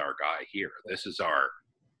 this is our guy here. This is our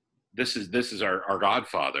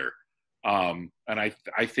godfather. And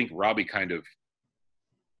I think Robbie kind of,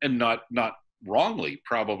 and not wrongly,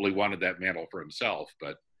 probably wanted that mantle for himself,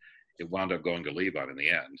 but it wound up going to Levon in the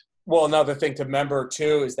end. Well, another thing to remember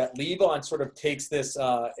too is that Levon sort of takes this,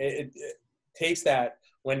 it takes that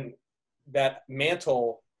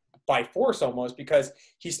mantle by force almost, because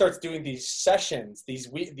he starts doing these sessions,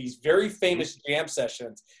 these very famous jam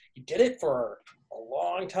sessions. He did it for a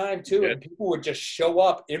long time too, and people would just show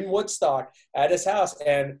up in Woodstock at his house,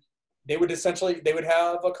 and they would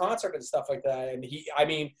have a concert and stuff like that. And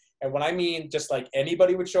when I mean just like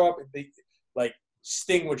anybody would show up, like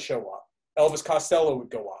Sting would show up, Elvis Costello would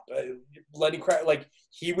go up, Lenny Kravitz, like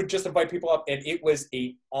he would just invite people up, and it was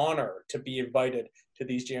an honor to be invited to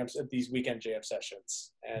these weekend jam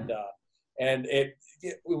sessions, and it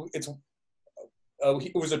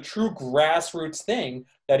was a true grassroots thing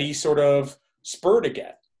that he sort of spurred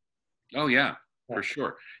again. Oh yeah, for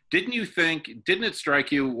sure. Didn't it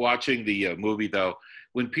strike you watching the movie though,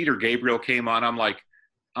 when Peter Gabriel came on, I'm like,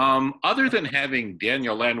 other than having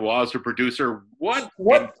Daniel Lanois as a producer, what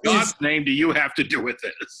in God's name do you have to do with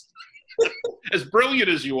this? As brilliant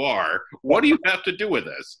as you are, what do you have to do with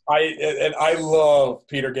this? I love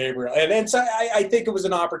Peter Gabriel, and so I think it was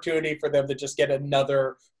an opportunity for them to just get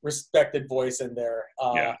another respected voice in there.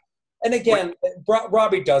 And again,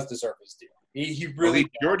 Robbie does deserve his due. He really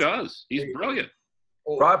sure does. He's brilliant.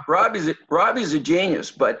 Robbie's a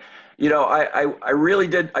genius, but I really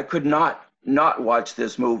did. I could not watch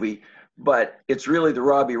this movie, but it's really the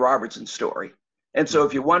Robbie Robertson story. And so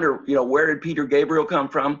if you wonder, where did Peter Gabriel come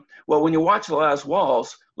from? Well, when you watch The Last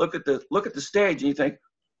Waltz, look at the stage and you think,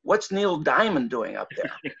 what's Neil Diamond doing up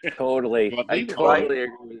there? Totally. I totally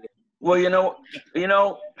agree. Well,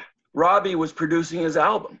 Robbie was producing his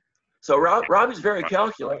album. So Robbie's very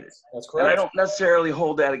calculated. That's correct. And I don't necessarily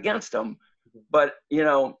hold that against him, but,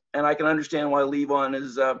 and I can understand why Levon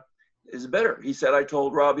is bitter. He said, I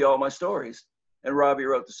told Robbie all my stories, and Robbie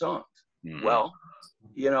wrote the songs. Mm-hmm. Well,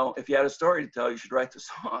 if you had a story to tell, you should write the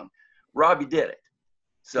song. Robbie did it.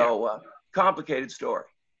 So complicated story.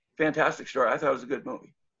 Fantastic story. I thought it was a good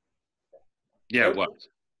movie. Yeah, it was.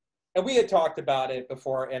 And we had talked about it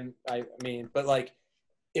before, and but like,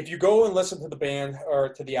 if you go and listen to the band or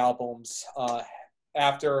to the albums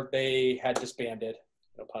after they had disbanded,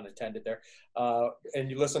 no pun intended there, and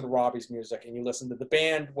you listen to Robbie's music and you listen to the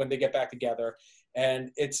band when they get back together,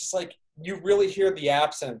 and it's just like you really hear the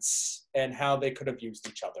absence and how they could have used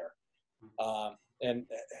each other, and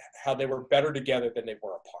how they were better together than they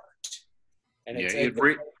were apart. And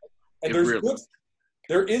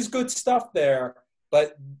there is good stuff there,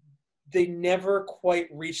 but they never quite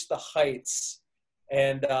reached the heights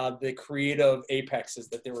and the creative apexes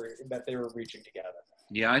that they were reaching together.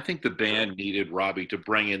 Yeah, I think the band needed Robbie to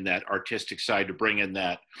bring in that artistic side, to bring in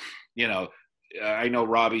that, I know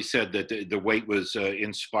Robbie said that the Weight was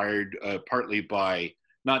inspired partly by,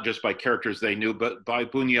 not just by characters they knew, but by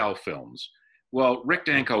Buñuel films. Well, Rick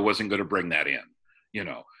Danko wasn't going to bring that in,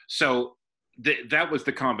 So that was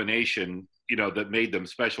the combination, that made them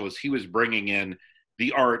special, is he was bringing in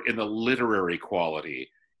the art and the literary quality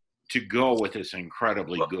to go with this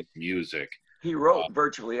incredibly good music. He wrote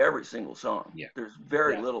virtually every single song. Yeah. There's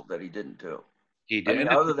very little that he didn't do. He did.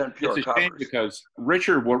 Other than pure it's a covers. shame because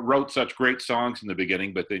Richard wrote such great songs in the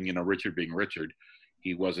beginning, but then, Richard being Richard,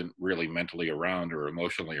 he wasn't really mentally around or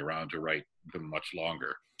emotionally around to write them much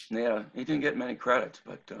longer. Yeah, he didn't get many credits,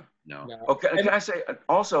 but no. Okay, can I say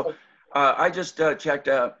also? I just checked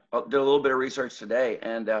out, did a little bit of research today,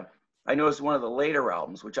 and I noticed one of the later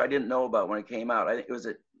albums, which I didn't know about when it came out. I think it was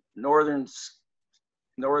at Northern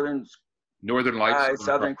Lights,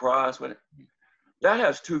 Southern Cross. That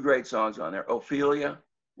has two great songs on there. Ophelia,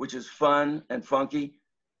 which is fun and funky,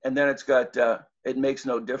 and then it's got It Makes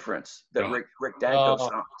No Difference that Rick Danko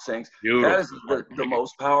sings. Beautiful. That is the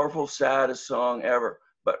most powerful, saddest song ever.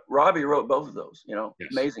 But Robbie wrote both of those. Yes.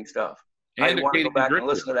 Amazing stuff. And I want to go back and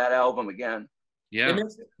listen to that album again. Yeah,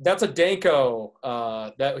 that's a Danko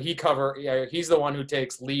that he cover. Yeah, he's the one who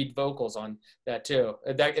takes lead vocals on that too.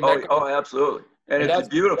 Absolutely. And it's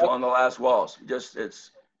beautiful on The Last Waltz.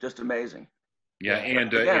 It's just amazing. Yeah,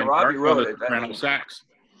 and Robbie wrote it. Soprano sax.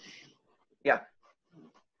 Yeah.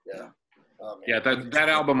 Oh, yeah, that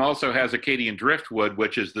album also has Acadian Driftwood,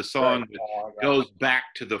 which is the song that goes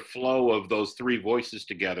back to the flow of those three voices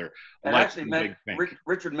together. And actually,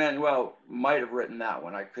 Richard Manuel might have written that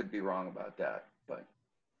one. I could be wrong about that, but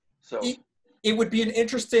it would be an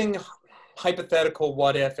interesting hypothetical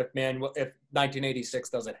what if 1986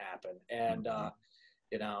 doesn't happen, and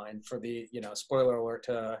and for the spoiler alert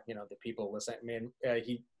to the people listening.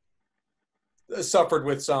 He suffered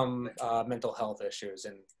with some mental health issues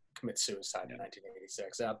and commit suicide in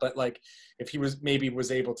 1986. But like, if he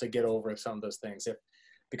was able to get over some of those things,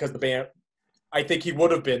 because the band, I think he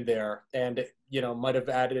would have been there, and might have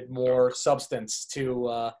added more substance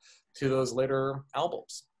to those later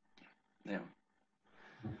albums. Yeah.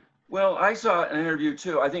 Well, I saw an interview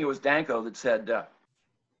too. I think it was Danko that said,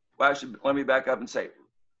 actually, let me back up and say,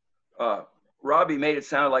 Robbie made it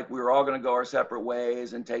sound like we were all going to go our separate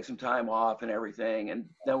ways and take some time off and everything, and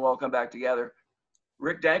then we'll all come back together.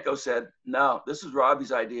 Rick Danko said, no, this is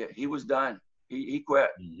Robbie's idea. He was done. He quit.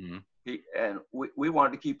 And we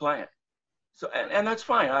wanted to keep playing. So, and that's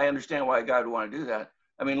fine. I understand why a guy would want to do that.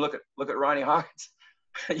 I mean, look at Ronnie Hawkins.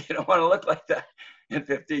 You don't want to look like that in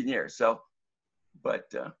 15 years. So,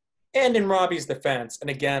 but. And in Robbie's defense, and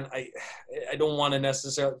again, I don't want to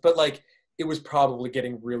necessarily, but like, it was probably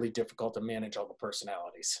getting really difficult to manage all the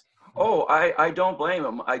personalities. Oh, I don't blame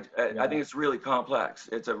him. I think it's really complex.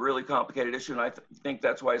 It's a really complicated issue, and I think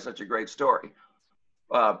that's why it's such a great story.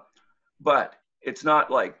 But it's not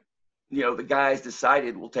like, the guys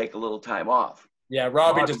decided we'll take a little time off. Yeah,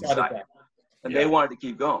 Robbie decided that. And they wanted to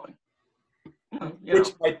keep going.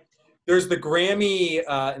 There's the Grammy,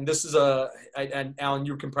 and this is and Allan,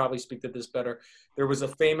 you can probably speak to this better. There was a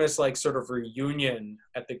famous sort of reunion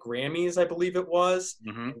at the Grammys, I believe it was,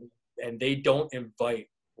 and they don't invite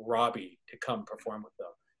Robbie to come perform with them,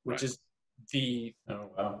 which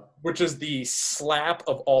is the slap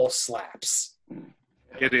of all slaps.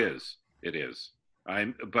 It is.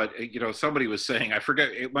 But somebody was saying, I forget,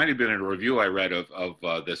 it might have been in a review I read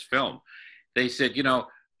of this film. They said,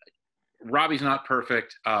 Robbie's not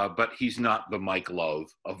perfect, but he's not the Mike Love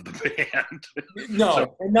of the band. No,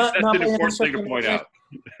 so that's an important thing to point out.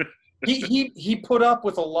 he put up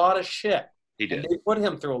with a lot of shit. He did. And they put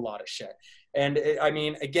him through a lot of shit. And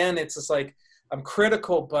again, it's just like, I'm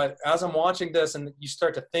critical, but as I'm watching this and you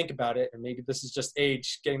start to think about it, and maybe this is just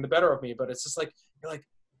age getting the better of me, but it's just like, you're like,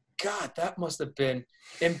 God, that must have been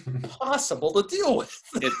impossible to deal with.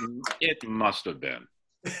 It must have been.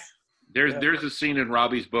 There's a scene in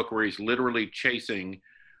Robbie's book where he's literally chasing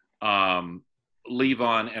Levon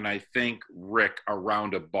and I think Rick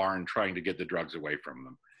around a barn trying to get the drugs away from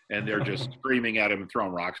them. And they're just screaming at him and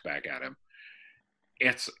throwing rocks back at him.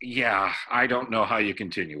 I don't know how you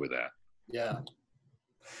continue with that. Yeah.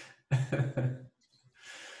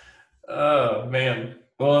 Oh, man.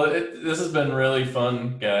 Well, this has been really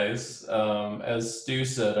fun, guys. As Stu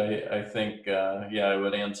said, I think, I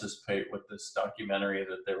would anticipate with this documentary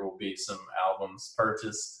that there will be some albums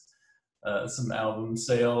purchased, some album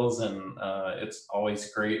sales, and it's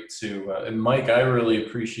always great to, and Mike, I really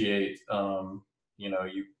appreciate,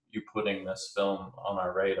 you putting this film on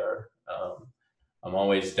our radar. I'm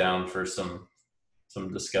always down for some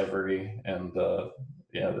discovery, and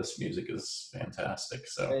this music is fantastic.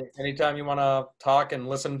 So hey, anytime you want to talk and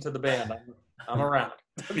listen to the band, I'm around.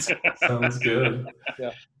 Sounds good.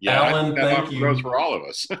 Yeah, Allan, thank you. Goes for all of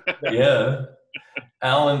us. Yeah,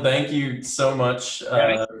 Allan, thank you so much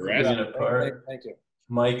for being a part. Thank you,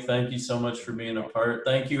 Mike. Thank you so much for being a part.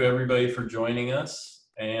 Thank you everybody for joining us.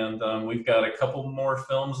 And we've got a couple more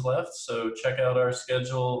films left, so check out our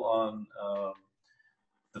schedule on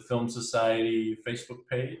the Film Society Facebook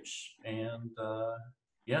page. And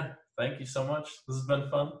thank you so much. This has been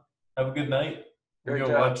fun. Have a good night. We'll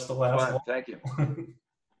go watch the last one. Thank you.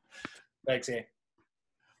 Thanks, Ian.